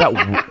 what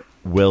about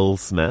Will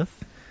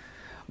Smith?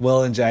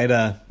 Will and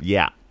Jada.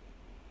 Yeah.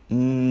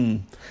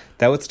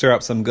 That would stir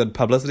up some good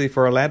publicity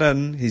for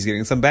Aladdin. He's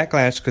getting some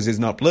backlash because he's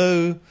not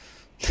blue.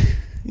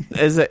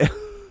 Is it?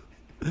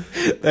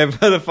 They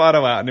put a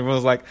photo out and everyone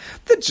was like,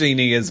 the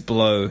genie is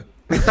blue.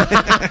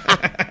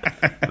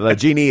 The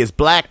genie is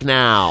black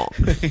now.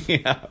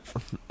 Yeah.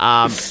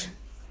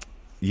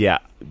 Yeah.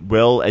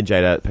 Will and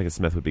Jada Pinkett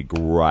Smith would be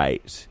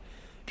great.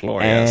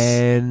 Glorious.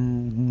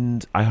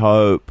 And I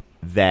hope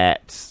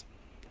that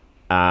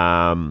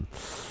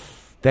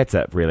that's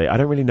it, really. I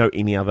don't really know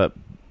any other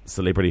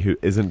celebrity who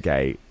isn't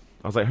gay.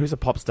 I was like, who's a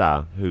pop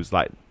star who's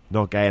like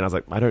not gay? And I was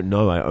like, I don't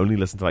know. I only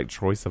listen to like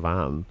Troye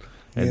Sivan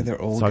and Yeah,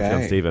 they're all Sufjan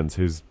gay. Stevens,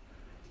 who's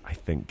I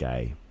think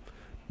gay.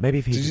 Maybe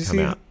if he Did you could come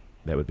see- out,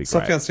 that would be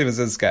great. Sufjan Stevens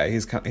is gay.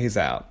 He's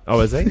out. Oh,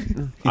 is he? I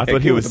Yeah,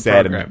 thought he get was with the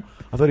sad. program.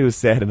 I thought he was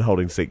sad and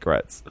holding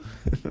secrets.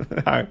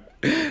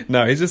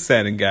 No, he's just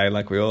sad and gay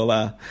like we all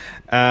are.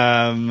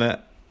 What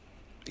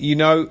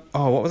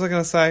was I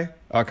going to say?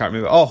 Oh, I can't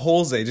remember. Oh,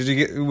 Halsey.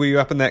 Were you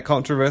up in that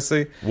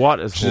controversy? What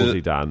has She Halsey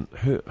did- done?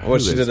 Who She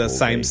is did a Halsey?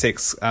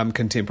 same-sex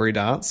contemporary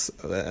dance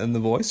in The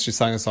Voice. She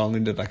sang a song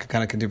and did like a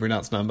kind of contemporary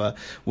dance number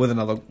with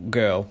another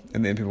girl.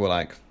 And then people were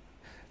like,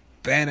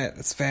 ban it,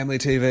 it's family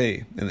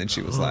TV. And then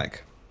she was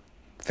like,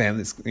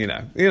 families, you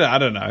know, I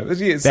don't know. It's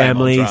same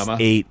old Families drama.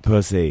 eat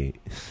pussy.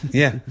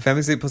 Yeah,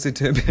 families eat pussy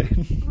too.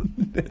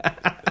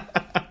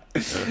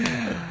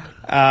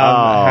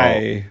 Oh.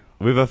 Hey,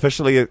 We've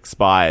officially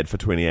expired for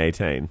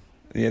 2018.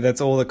 yeah,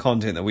 that's all the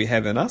content that we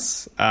have in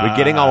us. We're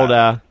getting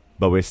older,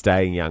 but we're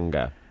staying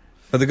younger.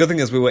 But the good thing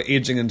is we were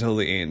edging until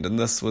the end, and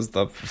this was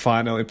the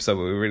final episode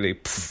where we really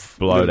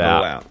Blowed let it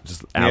all out.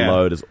 Just our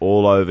load is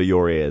all over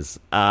your ears.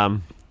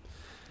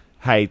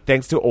 Hey,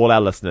 thanks to all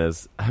our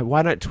listeners.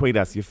 Why don't tweet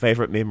us your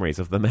favourite memories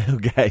of the male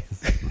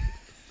gaze?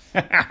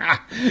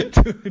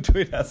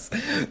 tweet us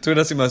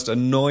your most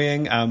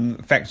annoying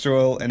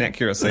factual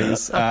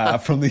inaccuracies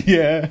from the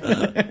year.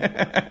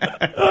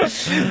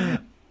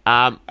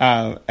 And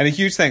a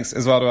huge thanks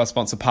as well to our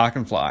sponsor Park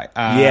and Fly.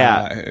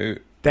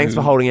 Thanks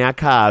for holding our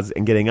cars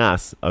and getting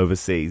us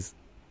overseas.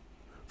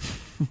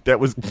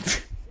 That was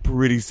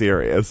pretty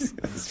serious.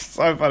 It's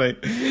so funny.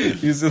 You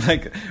used to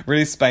like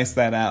really space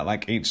that out.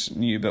 Like each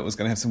new bit was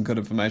going to have some good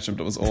information,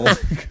 but it was all.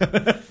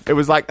 It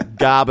was like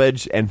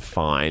garbage and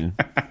fine.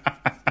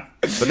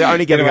 But they're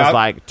only giving us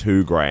like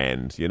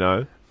 $2,000, you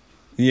know?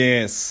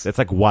 Yes. That's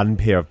like one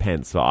pair of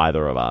pants for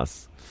either of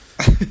us.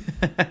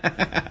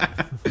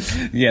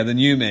 Yeah, the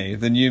new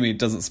me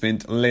doesn't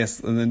spend less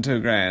than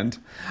 $2,000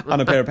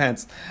 on a pair of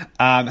pants.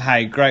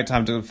 Hey, great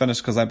time to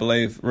finish because I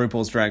believe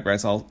RuPaul's Drag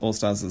Race All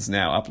Stars is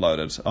now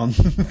uploaded on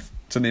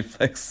to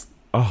Netflix.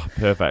 Oh,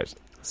 perfect.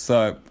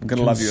 So I'm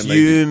gonna love you and leave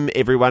you. Consume,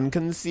 everyone,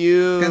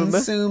 consume.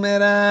 Consume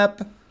it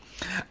up.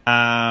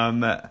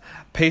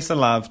 Peace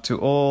and love to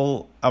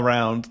all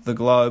around the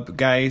globe,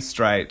 gay,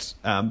 straight,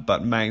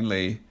 but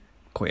mainly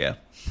queer.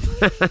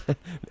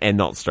 And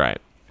not straight.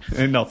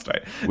 Not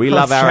straight. We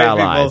love our Straight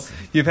allies. people,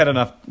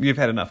 you've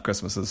had enough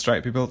Christmases.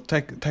 Straight people,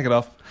 take it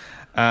off.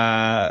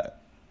 I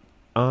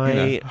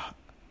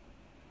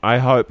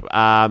hope.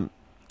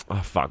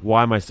 Oh fuck!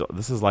 Why am I so?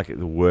 This is like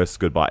the worst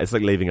goodbye. It's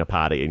like leaving a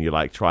party and you're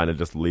like trying to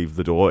just leave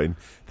the door and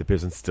the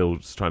person's still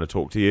just trying to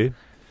talk to you.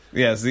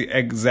 Yeah, it's the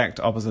exact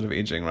opposite of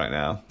edging right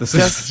now. This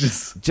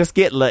is Just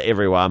get lit,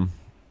 everyone.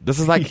 This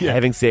is like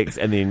having sex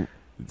and then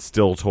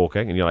still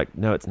talking, and you're like,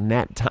 no, it's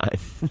nap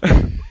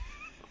time.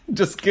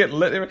 just get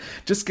lit.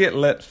 Just get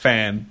lit,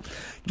 fam.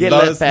 Get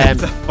lit, fam.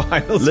 That's a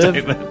final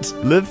statement.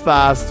 Live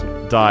fast,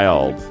 die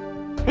old.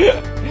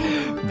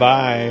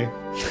 Bye.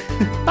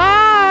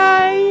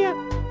 Bye.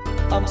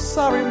 I'm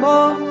sorry,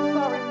 Mom.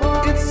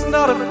 It's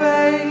not a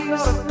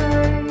phase.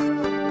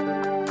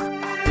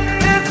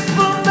 It's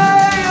the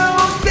male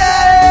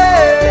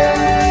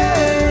gaze.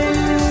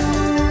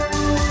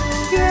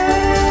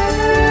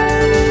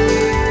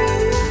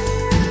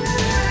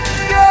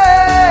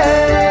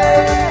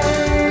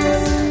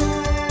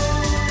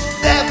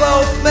 They're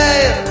both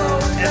male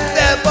and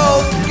they're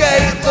both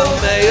gay. The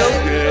male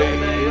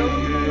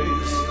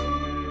gaze.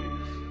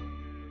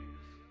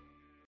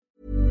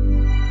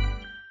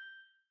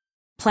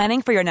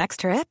 Planning for your next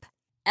trip?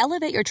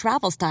 Elevate your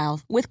travel style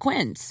with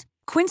Quince.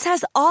 Quince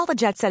has all the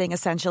jet-setting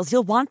essentials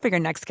you'll want for your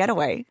next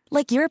getaway,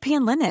 like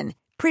European linen,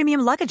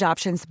 premium luggage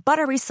options,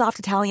 buttery soft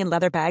Italian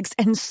leather bags,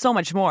 and so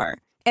much more.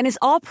 And is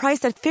all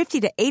priced at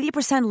 50 to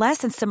 80% less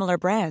than similar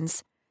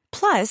brands.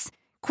 Plus,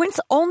 Quince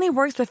only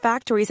works with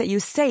factories that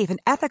use safe and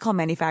ethical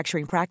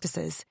manufacturing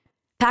practices.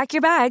 Pack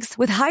your bags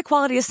with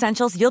high-quality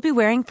essentials you'll be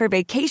wearing for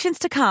vacations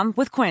to come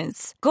with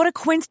Quince. Go to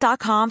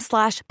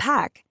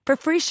quince.com/pack for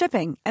free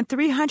shipping and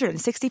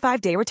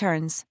 365-day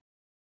returns.